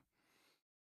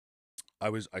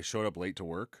 I showed up late to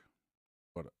work,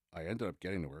 but I ended up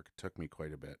getting to work. It took me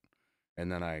quite a bit,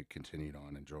 and then I continued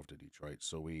on and drove to Detroit.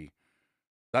 So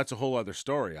that's a whole other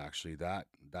story, actually. That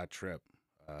trip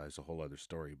is a whole other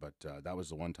story, but that was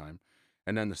the one time.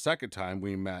 And then the second time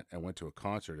we met and went to a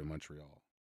concert in Montreal.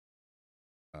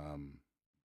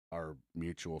 Our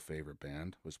mutual favorite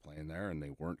band was playing there, and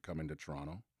they weren't coming to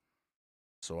Toronto.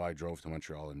 So I drove to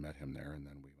Montreal and met him there, and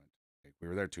then we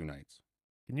were there 2 nights.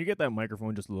 Can you get that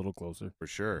microphone just a little closer? For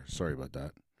sure. Sorry about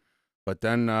that. But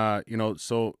then,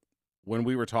 so when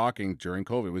we were talking during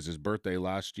COVID, it was his birthday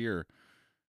last year,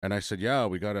 and I said, yeah,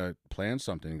 we got to plan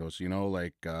something. He goes,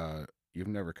 you've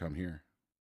never come here.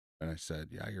 And I said,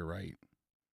 yeah, you're right.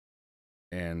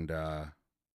 And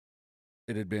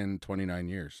it had been 29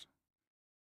 years.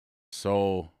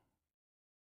 So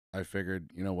I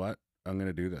figured, you know what? I'm going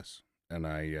to do this. And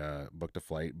I booked a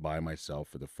flight by myself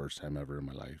for the first time ever in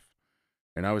my life.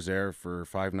 And I was there for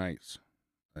 5 nights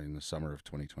in the summer of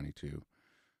 2022.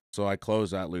 So I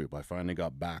closed that loop. I finally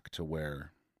got back to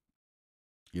where,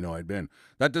 I'd been.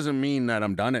 That doesn't mean that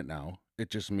I'm done it now. It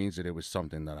just means that it was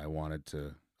something that I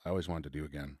always wanted to do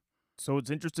again. So it's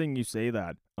interesting you say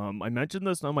that. I mentioned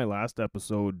this on my last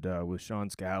episode with Sean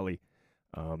Scally.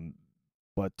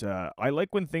 But I like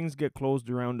when things get closed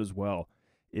around as well.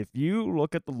 If you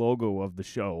look at the logo of the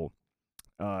show,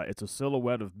 it's a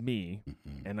silhouette of me,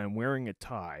 and I'm wearing a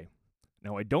tie.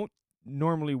 Now, I don't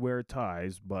normally wear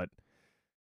ties, but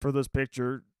for this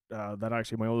picture, that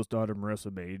actually my oldest daughter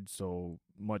Marissa made, so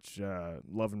much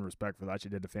love and respect for that. She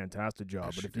did a fantastic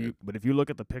job. Yes, but if you look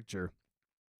at the picture,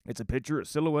 it's a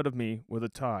silhouette of me with a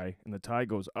tie, and the tie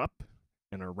goes up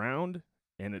and around,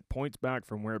 and it points back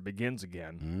from where it begins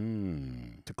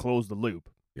again to close the loop.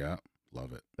 Yeah,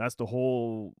 love it. That's the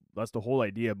whole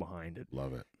idea behind it.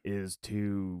 Love it. Is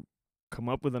to come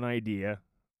up with an idea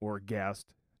or a guest,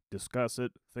 discuss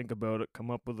it, think about it,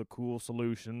 come up with a cool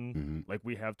solution like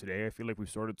we have today. I feel like we've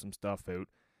sorted some stuff out.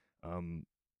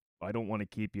 I don't want to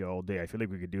keep you all day. I feel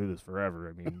like we could do this forever.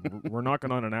 I mean, we're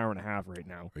knocking on an hour and a half right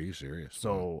now. Are you serious?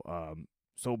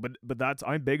 So, but that's,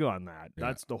 I'm big on that. Yeah.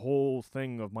 That's the whole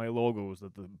thing of my logo, is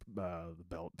that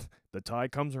the tie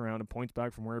comes around and points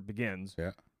back from where it begins.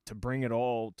 Yeah. To bring it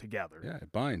all together. Yeah,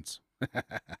 it binds.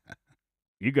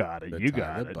 You got it. The you tie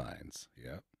got that it. binds.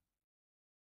 Yeah.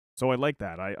 So I like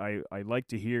that. I like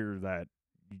to hear that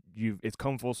it's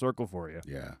come full circle for you.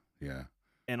 Yeah. Yeah.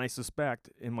 And I suspect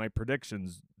in my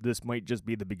predictions, this might just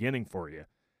be the beginning for you.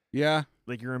 Yeah.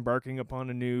 Like you're embarking upon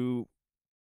a new,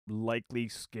 likely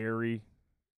scary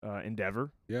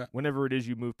endeavor. Yeah. Whenever it is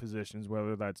you move positions,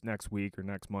 whether that's next week or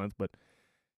next month. But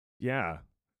yeah,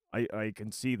 I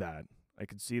can see that. I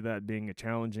could see that being a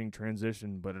challenging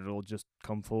transition, but it'll just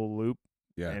come full loop.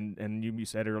 Yeah. And you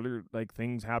said earlier, like,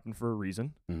 things happen for a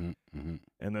reason.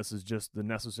 And this is just the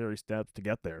necessary steps to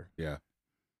get there. Yeah.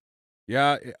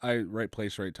 Yeah, right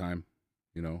place, right time,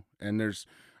 and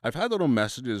I've had little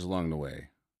messages along the way.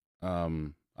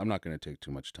 I'm not going to take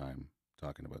too much time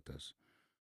talking about this,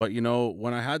 but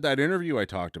when I had that interview I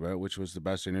talked about, which was the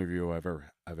best interview I've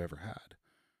ever had,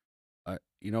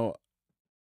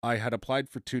 I had applied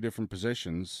for 2 different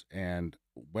positions and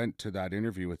went to that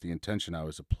interview with the intention I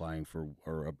was applying for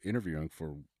or interviewing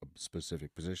for a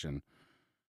specific position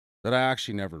that I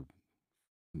actually never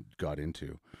got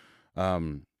into.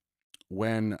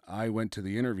 When I went to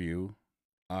the interview,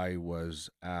 I was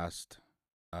asked,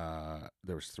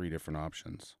 there was 3 different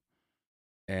options.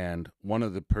 And one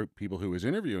of the people who was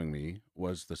interviewing me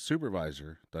was the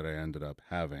supervisor that I ended up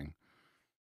having.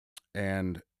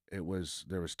 And there was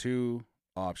two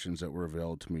options that were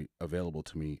available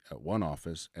to me at one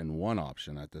office and one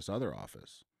option at this other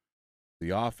office.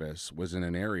 The office was in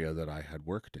an area that I had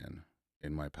worked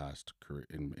in my past career,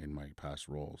 in my past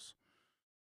roles.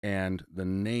 And the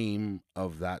name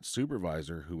of that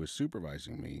supervisor who was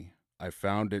supervising me, I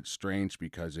found it strange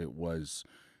because it was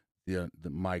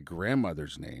my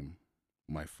grandmother's name,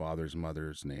 my father's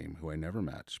mother's name, who I never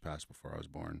met. She passed before I was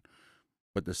born,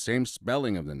 but the same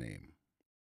spelling of the name.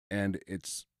 And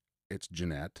it's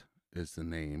Jeanette is the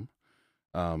name,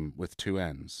 with two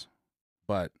N's.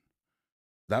 But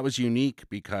that was unique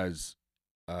because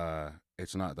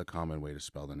it's not the common way to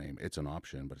spell the name. It's an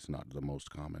option, but it's not the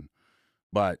most common.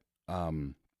 But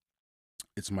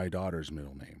it's my daughter's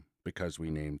middle name because we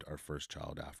named our first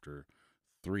child after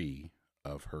three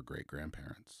of her great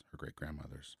grandparents, her great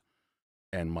grandmothers.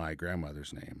 And my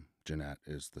grandmother's name, Jeanette,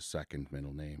 is the second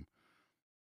middle name.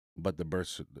 But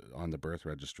on the birth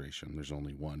registration, there's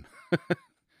only one.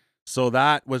 So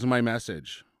that was my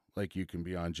message. Like, you can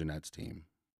be on Jeanette's team.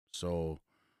 So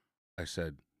I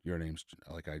said, your name's,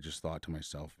 like, I just thought to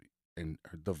myself, and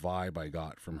the vibe I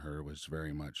got from her was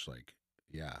very much like,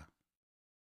 yeah.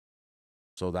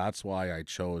 So that's why I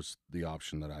chose the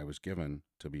option that I was given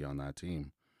to be on that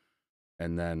team.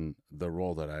 And then the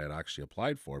role that I had actually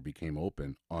applied for became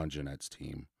open on Jeanette's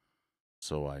team.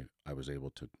 So I was able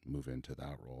to move into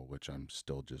that role, which I'm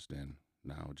still just in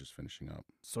now, just finishing up.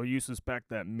 So you suspect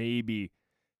that maybe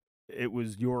it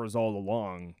was yours all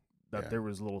along, that Yeah. there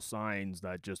was little signs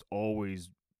that just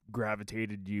always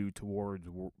gravitated you towards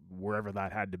wherever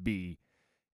that had to be,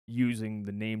 using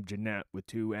the name Jeanette with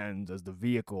two N's as the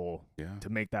vehicle to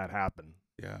make that happen.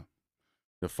 Yeah.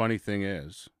 The funny thing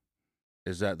is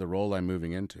that the role I'm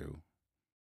moving into,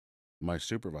 my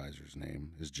supervisor's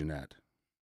name is Jeanette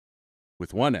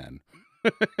with one N.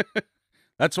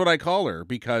 That's what I call her,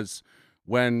 because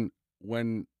when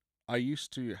I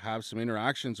used to have some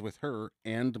interactions with her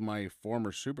and my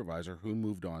former supervisor, who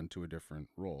moved on to a different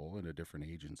role in a different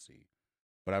agency,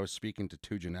 but I was speaking to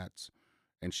two Jeanettes,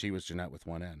 and she was Jeanette with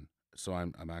one N. So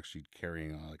I'm actually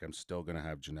carrying on, like, I'm still going to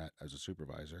have Jeanette as a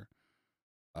supervisor.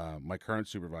 My current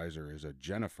supervisor is a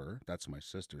Jennifer. That's my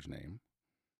sister's name.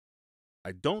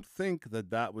 I don't think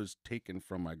that was taken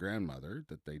from my grandmother,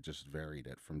 that they just varied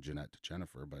it from Jeanette to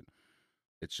Jennifer, but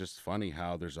it's just funny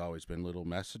how there's always been little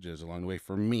messages along the way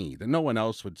for me that no one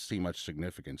else would see much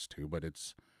significance to, but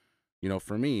it's,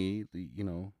 for me,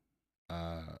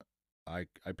 I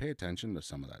pay attention to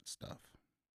some of that stuff.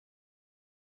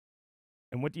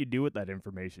 And what do you do with that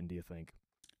information, do you think?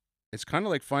 It's kind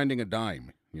of like finding a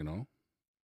dime,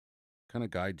 kind of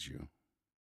guides you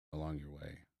along your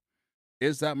way.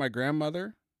 Is that my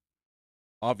grandmother?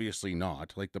 Obviously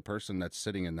not. Like, the person that's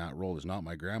sitting in that role is not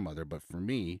my grandmother, but for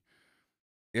me,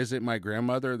 is it my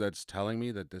grandmother that's telling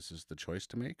me that this is the choice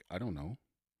to make? I don't know.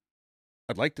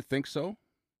 I'd like to think so.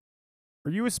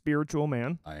 Are you a spiritual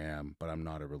man? I am, but I'm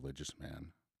not a religious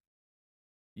man.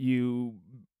 You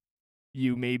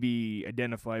maybe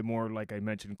identify more, like I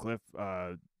mentioned, Cliff,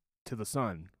 to the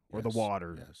sun or the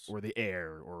water or the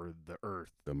air or the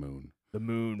earth, the moon, the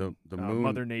moon, the moon,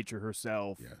 Mother Nature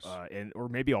herself, and or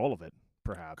maybe all of it,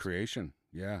 perhaps. Creation,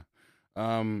 yeah.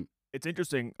 It's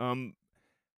interesting. I'm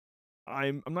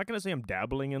not gonna say I'm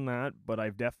dabbling in that, but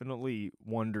I've definitely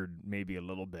wondered maybe a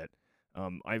little bit.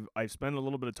 I've spent a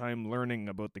little bit of time learning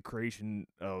about the creation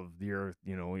of the Earth.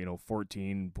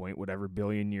 14 point whatever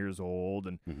billion years old,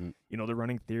 and the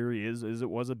running theory is it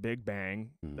was a Big Bang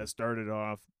that started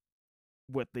off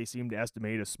what they seem to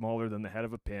estimate as smaller than the head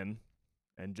of a pin,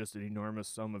 and just an enormous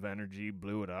sum of energy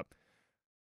blew it up.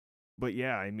 But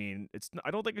yeah, I mean,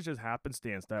 I don't think it's just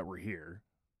happenstance that we're here.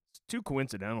 It's too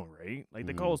coincidental, right? Like,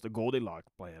 they call us the Goldilocks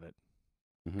planet.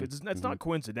 Because it's not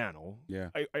coincidental. Yeah.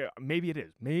 Maybe it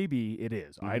is. Maybe it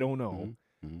is. I don't know.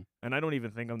 And I don't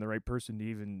even think I'm the right person to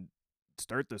even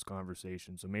start this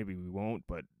conversation, so maybe we won't.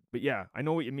 But yeah, I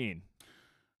know what you mean.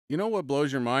 You know what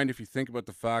blows your mind if you think about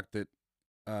the fact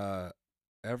that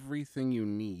everything you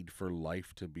need for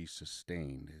life to be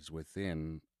sustained is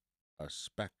within a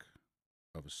speck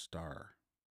of a star.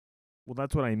 Well,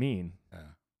 that's what I mean.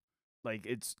 Yeah. Like,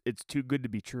 it's too good to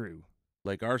be true.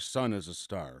 Like, our sun is a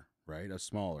star, right? A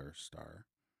smaller star.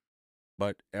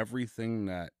 But everything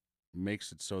that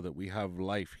makes it so that we have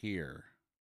life here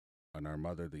on our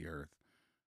mother, the earth,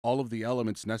 all of the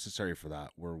elements necessary for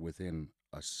that were within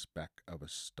a speck of a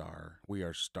star. We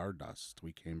are stardust.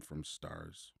 We came from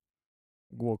stars.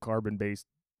 Well, carbon-based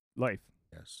life.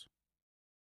 Yes.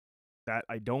 That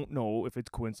I don't know if it's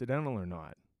coincidental or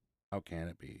not. How can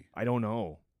it be? I don't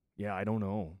know. Yeah, I don't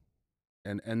know.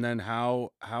 And then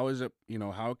how is it,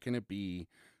 how can it be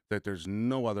that there's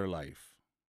no other life?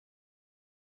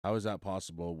 How is that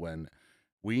possible when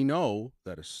we know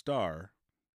that a star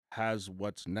has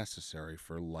what's necessary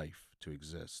for life to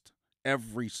exist?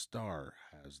 Every star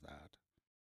has that.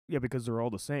 Yeah, because they're all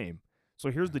the same. So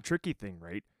here's Yeah. the tricky thing,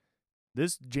 right?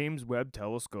 This James Webb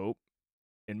telescope,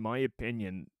 in my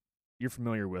opinion, you're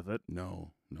familiar with it.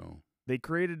 No. They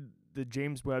created the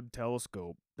James Webb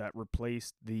telescope that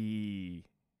replaced the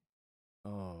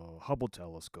Hubble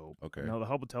telescope. Okay. Now, the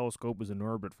Hubble telescope was in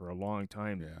orbit for a long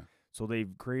time. Yeah. So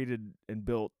they've created and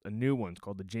built a new one. It's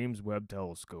called the James Webb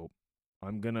telescope.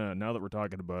 I'm going to, now that we're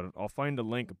talking about it, I'll find a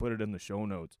link and put it in the show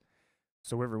notes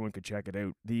so everyone could check it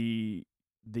out. The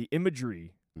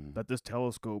imagery that this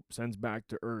telescope sends back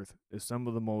to Earth is some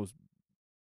of the most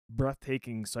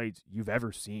breathtaking sights you've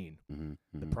ever seen.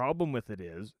 The problem with it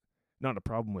is, not a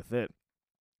problem with it,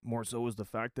 more so is the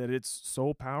fact that it's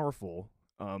so powerful.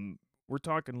 We're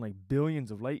talking like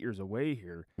billions of light years away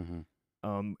here.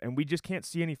 And we just can't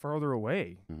see any farther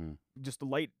away. Just the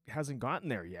light hasn't gotten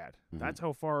there yet. That's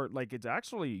how far, like, it's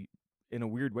actually, in a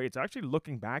weird way, it's actually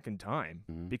looking back in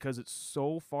time because it's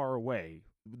so far away.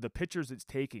 The pictures it's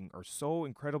taking are so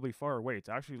incredibly far away. It's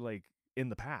actually like in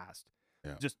the past.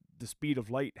 Yeah. Just the speed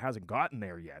of light hasn't gotten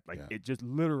there yet. Like, it just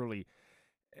literally,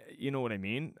 you know what I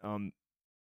mean?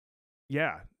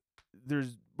 Yeah.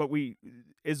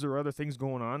 Is there other things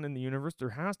going on in the universe? There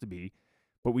has to be.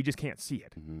 But we just can't see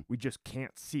it. We just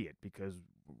can't see it because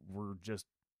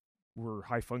we're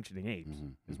high functioning apes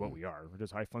is what we are. We're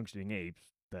just high functioning apes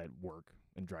that work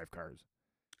and drive cars.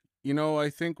 I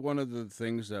think one of the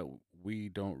things that we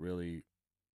don't really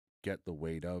get the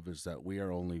weight of is that we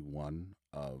are only one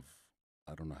of,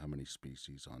 I don't know how many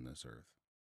species on this earth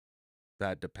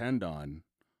that depend on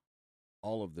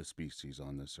all of the species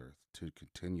on this earth to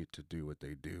continue to do what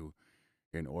they do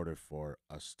in order for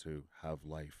us to have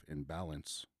life in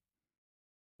balance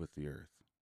with the earth.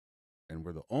 And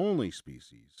we're the only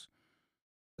species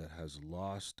that has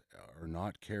lost or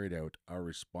not carried out our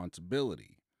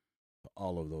responsibility to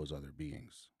all of those other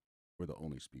beings. We're the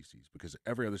only species because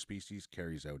every other species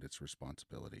carries out its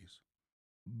responsibilities.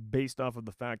 Based off of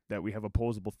the fact that we have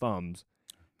opposable thumbs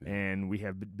and we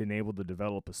have been able to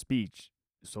develop a speech,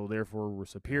 so therefore we're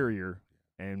superior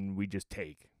and we just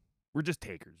take. We're just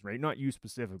takers, right? Not you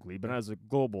specifically, but as a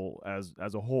global, as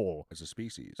a whole. As a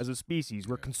species.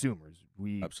 We're consumers.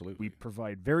 Absolutely. We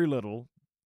provide very little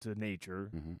to nature.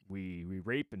 We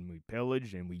rape and we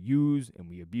pillage and we use and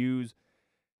we abuse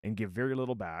and give very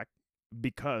little back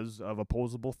because of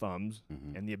opposable thumbs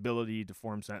and the ability to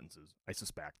form sentences, I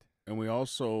suspect. And we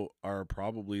also are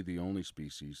probably the only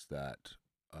species that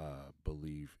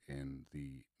believe in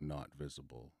the not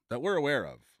visible, that we're aware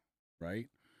of, right?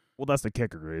 Well, that's the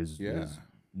kicker, is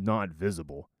not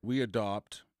visible. We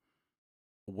adopt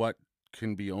what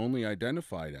can be only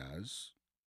identified as,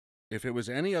 if it was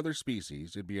any other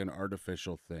species, it'd be an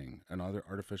artificial thing, another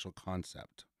artificial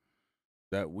concept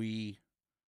that we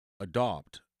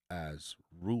adopt as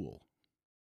rule.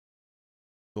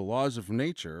 The laws of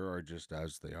nature are just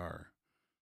as they are,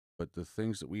 but the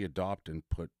things that we adopt and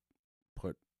put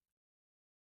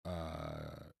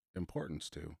importance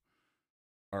to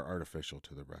are artificial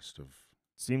to the rest of.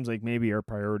 Seems like maybe our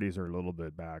priorities are a little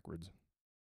bit backwards.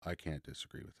 I can't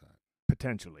disagree with that.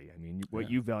 Potentially. I mean,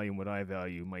 what you value and what I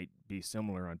value might be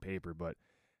similar on paper, but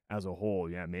as a whole,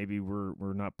 maybe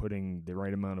we're not putting the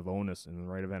right amount of onus and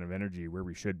the right amount of energy where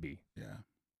we should be. Yeah.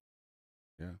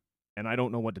 And I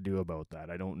don't know what to do about that.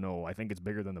 I don't know. I think it's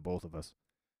bigger than the both of us.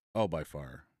 Oh, by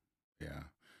far. Yeah.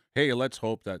 Hey, let's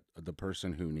hope that the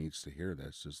person who needs to hear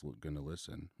this is going to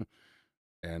listen.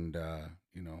 And,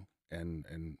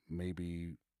 and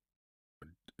maybe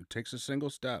it takes a single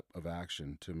step of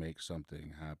action to make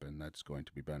something happen that's going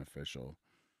to be beneficial.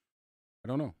 I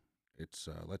don't know. It's,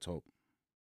 let's hope.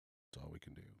 That's all we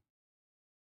can do.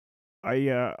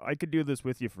 I could do this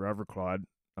with you forever, Claude.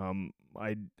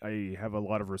 I have a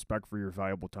lot of respect for your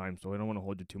valuable time, so I don't want to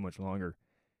hold you too much longer.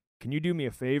 Can you do me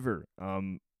a favor?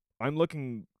 I'm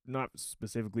looking, not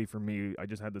specifically for me. I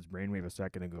just had this brainwave a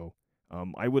second ago.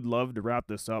 I would love to wrap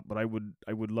this up, but I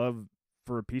would love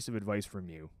for a piece of advice from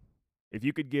you. If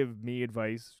you could give me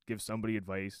advice, give somebody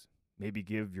advice, maybe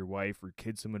give your wife or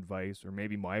kids some advice, or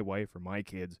maybe my wife or my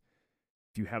kids,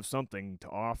 if you have something to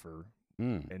offer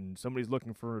and somebody's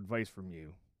looking for advice from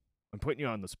you, I'm putting you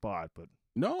on the spot, but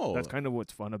no, that's kind of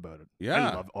what's fun about it.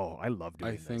 Yeah. I love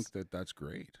doing this. I think that's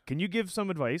great. Can you give some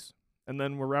advice? And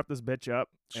then we'll wrap this bitch up.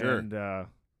 Sure. And,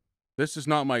 this is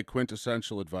not my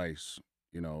quintessential advice,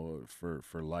 for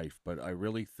life, but I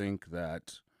really think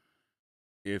that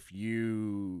if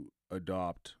you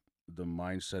adopt the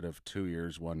mindset of 2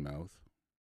 ears, one mouth,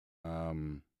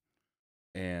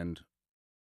 and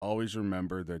always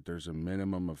remember that there's a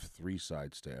minimum of 3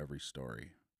 sides to every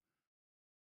story.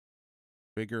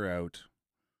 Figure out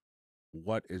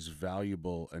what is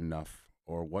valuable enough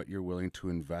or what you're willing to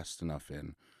invest enough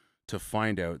in to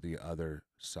find out the other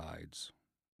sides,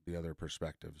 the other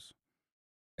perspectives.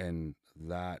 And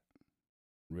that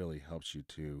really helps you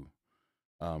to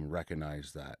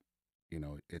recognize that,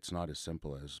 it's not as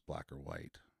simple as black or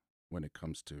white when it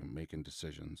comes to making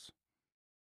decisions.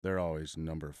 There are always a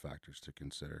number of factors to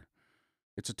consider.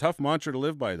 It's a tough mantra to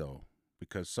live by, though,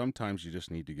 because sometimes you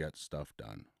just need to get stuff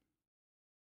done.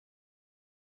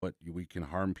 But we can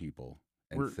harm people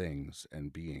and things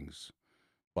and beings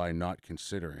by not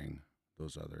considering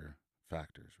those other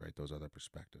factors, right? Those other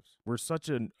perspectives. We're such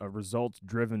a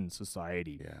results-driven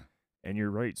society. Yeah. And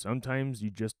you're right. Sometimes you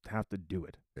just have to do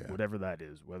it, Yeah. whatever that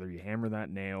is, whether you hammer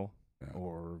that nail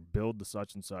or build the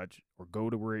such and such or go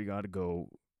to where you got to go,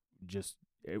 just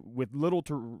with little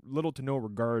to no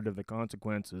regard of the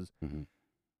consequences. Mm-hmm.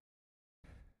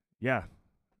 Yeah,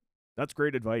 that's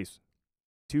great advice.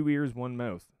 2 ears, one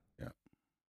mouth. Yeah.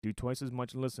 Do twice as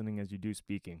much listening as you do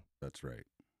speaking. That's right.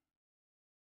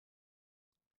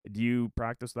 Do you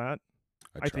practice that?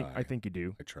 I try. I think you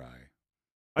do. I try.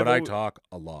 But I talk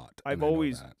a lot. I've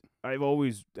always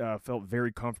felt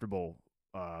very comfortable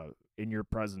in your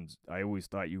presence. I always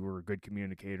thought you were a good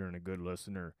communicator and a good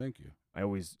listener. Thank you. I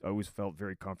always felt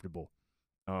very comfortable.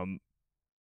 I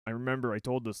remember I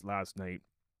told this last night.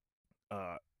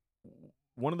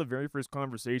 One of the very first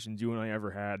conversations you and I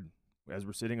ever had, as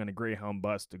we're sitting on a Greyhound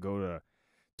bus to go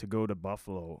to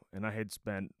Buffalo, and I had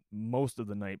spent most of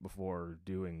the night before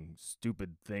doing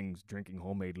stupid things, drinking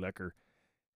homemade liquor.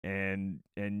 And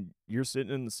you're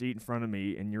sitting in the seat in front of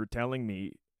me, and you're telling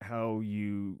me how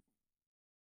you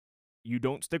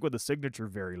don't stick with a signature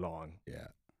very long. Yeah.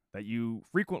 That you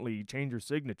frequently change your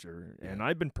signature, and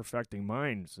I've been perfecting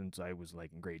mine since I was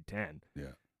like in grade 10.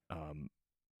 Yeah.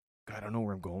 I don't know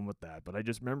where I'm going with that, but I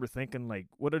just remember thinking like,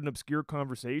 what an obscure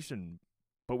conversation,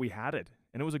 but we had it,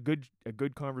 and it was a good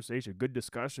conversation, a good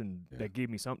discussion that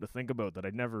gave me something to think about that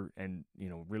I'd never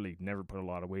really never put a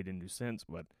lot of weight into since,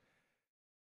 but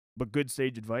good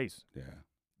sage advice. Yeah.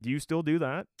 Do you still do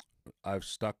that? I've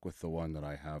stuck with the one that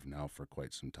I have now for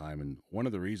quite some time. And one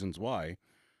of the reasons why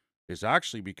is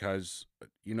actually because,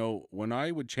 when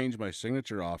I would change my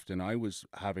signature often, I was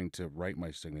having to write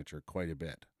my signature quite a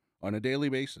bit on a daily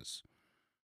basis.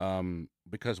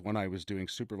 Because when I was doing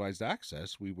supervised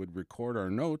access, we would record our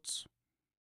notes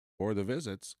for the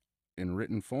visits in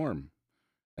written form.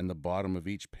 And the bottom of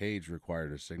each page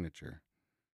required a signature.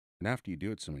 And after you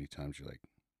do it so many times, you're like,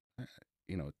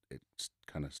 it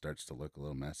kind of starts to look a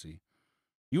little messy.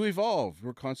 You evolve.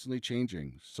 We're constantly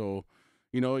changing. So,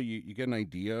 you get an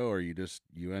idea, or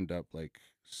you end up like,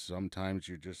 sometimes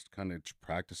you're just kind of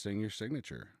practicing your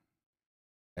signature.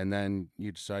 And then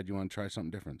you decide you want to try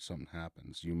something different. Something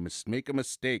happens. You make a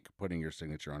mistake putting your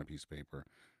signature on a piece of paper.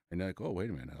 And you're like, oh, wait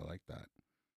a minute, I like that.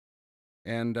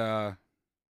 And,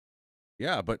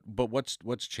 yeah, but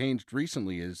what's changed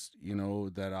recently is,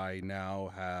 that I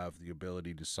now have the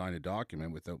ability to sign a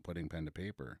document without putting pen to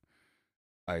paper.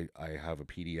 I have a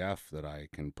PDF that I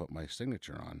can put my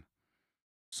signature on.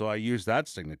 So I use that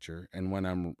signature, and when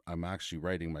I'm actually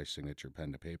writing my signature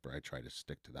pen to paper, I try to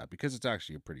stick to that because it's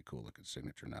actually a pretty cool looking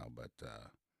signature now. But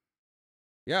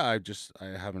yeah, I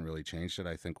haven't really changed it.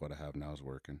 I think what I have now is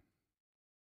working.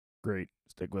 Great.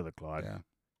 Stick with it, Claude. Yeah.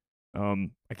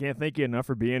 I can't thank you enough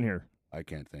for being here. I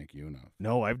can't thank you enough.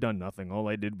 No, I've done nothing. All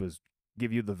I did was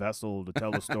give you the vessel to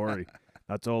tell the story.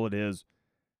 That's all it is.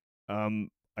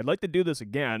 I'd like to do this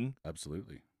again.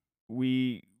 Absolutely.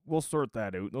 We'll sort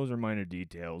that out. Those are minor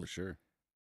details. For sure.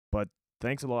 But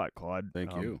thanks a lot, Claude.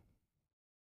 Thank you.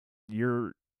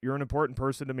 You're an important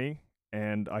person to me,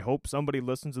 and I hope somebody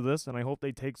listens to this, and I hope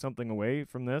they take something away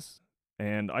from this.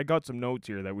 And I got some notes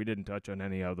here that we didn't touch on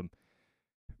any of them.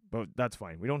 But that's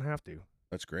fine. We don't have to.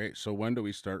 That's great. So when do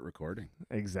we start recording?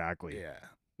 Exactly.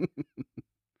 Yeah.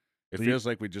 It feels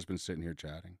like we've just been sitting here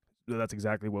chatting. That's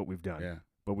exactly what we've done. Yeah.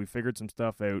 But we figured some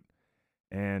stuff out,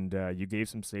 and you gave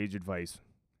some sage advice.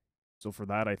 So for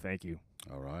that, I thank you.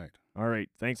 All right. All right.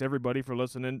 Thanks, everybody, for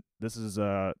listening. This is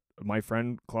my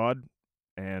friend, Claude.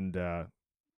 And,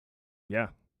 yeah,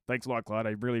 thanks a lot, Claude.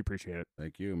 I really appreciate it.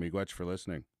 Thank you. Miigwech for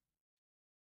listening.